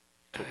be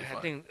totally I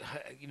fine. think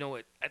you know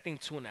what? I think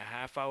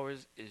 2.5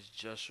 hours is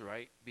just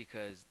right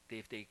because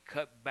if they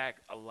cut back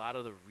a lot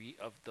of the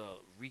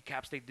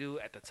recaps they do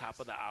at the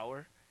top of the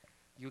hour,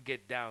 you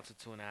get down to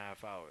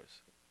 2.5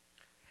 hours,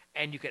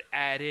 and you could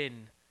add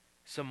in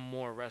some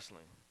more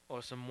wrestling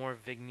or some more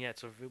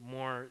vignettes or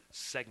more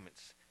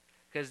segments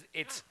because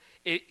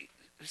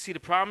See, the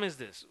problem is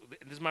this.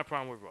 This is my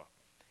problem with Raw.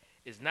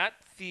 It's not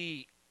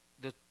the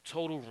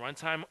total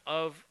runtime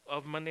of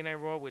Monday Night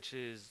Raw, which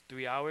is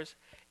 3 hours,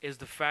 is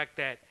the fact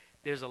that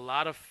there's a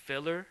lot of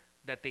filler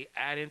that they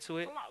add into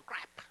it A lot of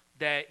crap.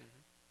 that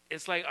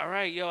it's like, all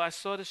right, yo, I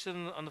saw this shit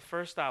on the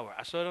first hour.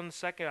 I saw it on the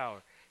second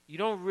hour. You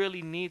don't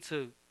really need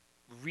to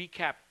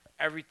recap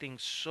everything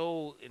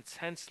so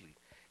intensely.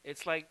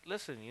 It's like,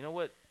 listen, you know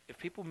what? If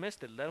people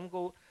missed it, let them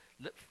go.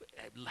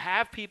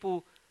 Have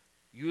people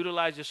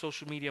utilize your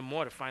social media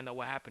more to find out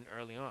what happened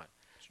early on.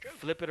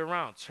 Flip it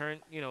around.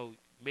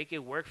 Make it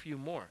work for you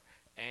more.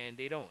 And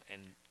they don't.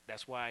 And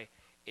that's why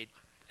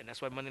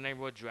Monday Night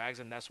Raw drags,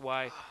 and that's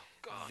why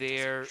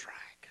their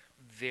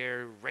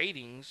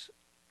ratings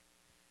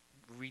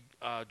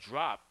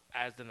drop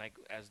as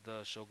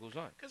the show goes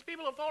on. Because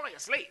people are falling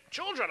asleep.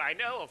 Children I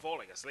know are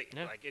falling asleep.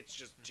 Yeah. Like, it's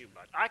just too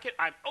much.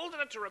 I'm old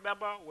enough to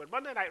remember when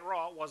Monday Night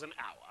Raw was an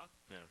hour.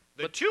 Yeah.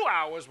 The 2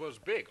 hours was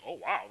big. Oh,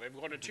 wow, they've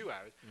gone to 2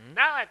 hours.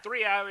 Now at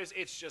 3 hours,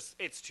 it's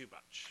too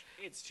much.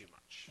 It's too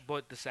much.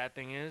 But the sad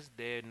thing is,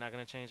 they're not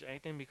going to change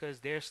anything because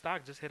their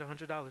stock just hit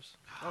 $100.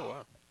 Oh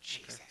wow.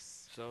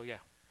 Jesus. So, yeah.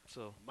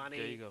 So, Money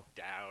there you go.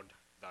 down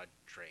the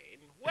drain.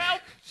 Well,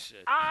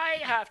 Shit. I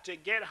have to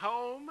get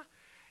home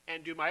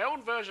and do my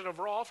own version of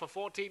Raw for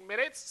 14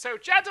 minutes. So,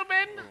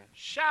 gentlemen,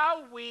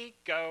 shall we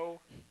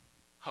go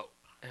home?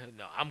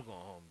 No, I'm going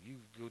home. You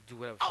go do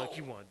whatever the fuck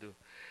you want to do.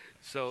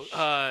 So,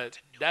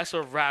 that's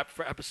a wrap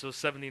for episode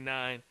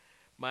 79.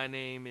 My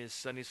name is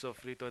Sonny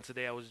Sofrito, and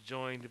today I was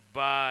joined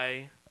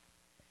by...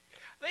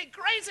 The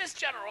greatest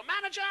general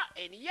manager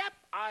in Yep,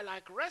 I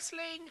Like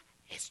Wrestling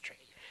history.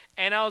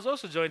 And I was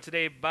also joined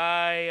today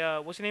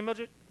by... what's your name,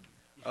 Mildred?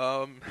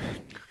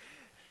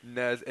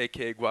 Nez,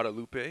 aka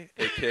Guadalupe,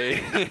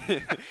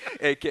 aka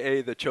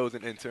aka the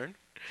chosen intern.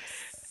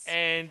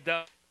 And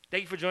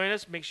thank you for joining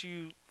us. Make sure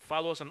you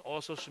follow us on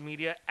all social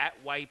media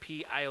at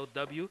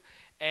YPIOW.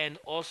 And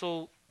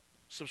also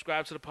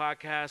subscribe to the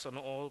podcast on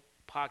all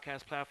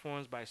podcast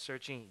platforms by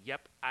searching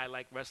Yep, I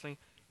Like Wrestling.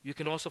 You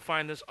can also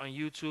find us on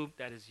YouTube.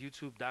 That is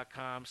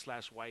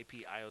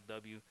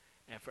youtube.com/YPIOW.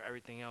 And for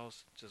everything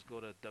else, just go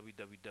to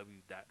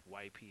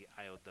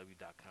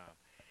www.ypiow.com.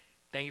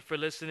 Thank you for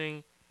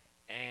listening,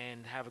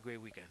 and have a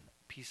great weekend.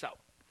 Peace out.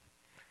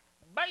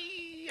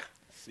 Bye.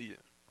 See ya.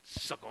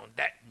 Suck on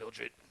that,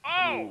 Mildred.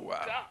 Oh, Ooh,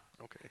 wow. God.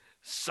 Okay.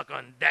 Suck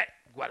on that,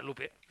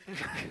 Guadalupe.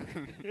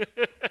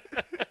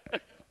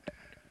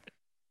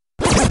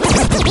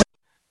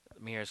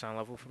 Let me hear a sound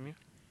level from you.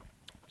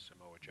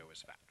 Samoa Joe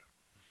is fat.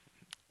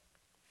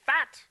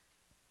 Fat!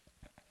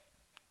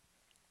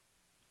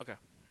 Okay.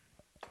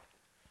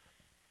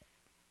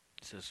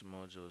 Says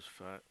Samoa Joe is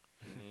fat.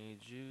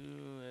 Need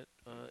you at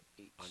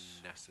 8.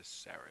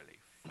 Unnecessarily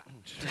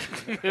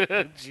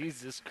fat.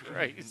 Jesus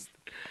Christ.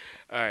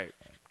 All right.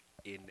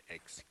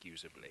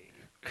 Inexcusably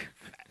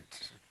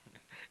fat.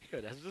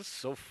 Yo, that's just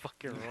so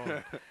fucking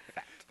wrong.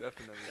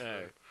 Definitely.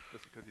 Alright.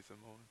 Just because he's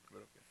Samoan. But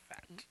okay.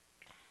 Fat.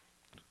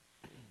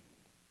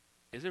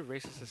 Is it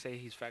racist to say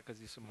he's fat because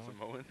he's Samoan?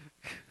 Samoan.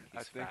 I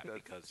He's think fat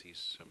that's because he's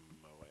Samoan.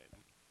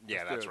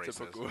 Yeah, that's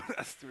racist. stereotypical.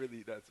 That's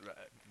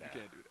bad. You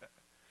can't do that.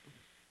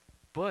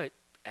 But,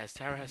 as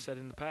Tara has said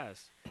in the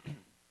past,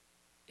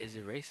 is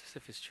it racist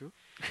if it's true?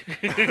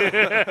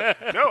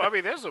 No, I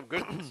mean, there's some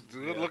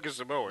good-looking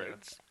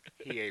Samoans.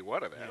 He ain't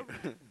one of them.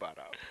 But,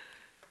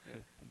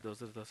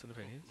 Those are the thoughts and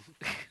opinions.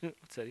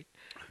 Teddy.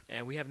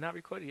 And we have not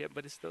recorded yet,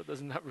 but it still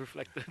does not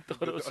reflect the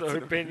thoughts or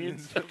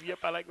opinions of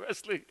Yep, I Like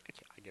Wrestling.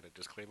 I get a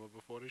disclaimer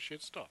before this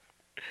shit starts.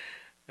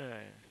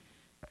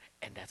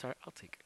 And that's our outtake.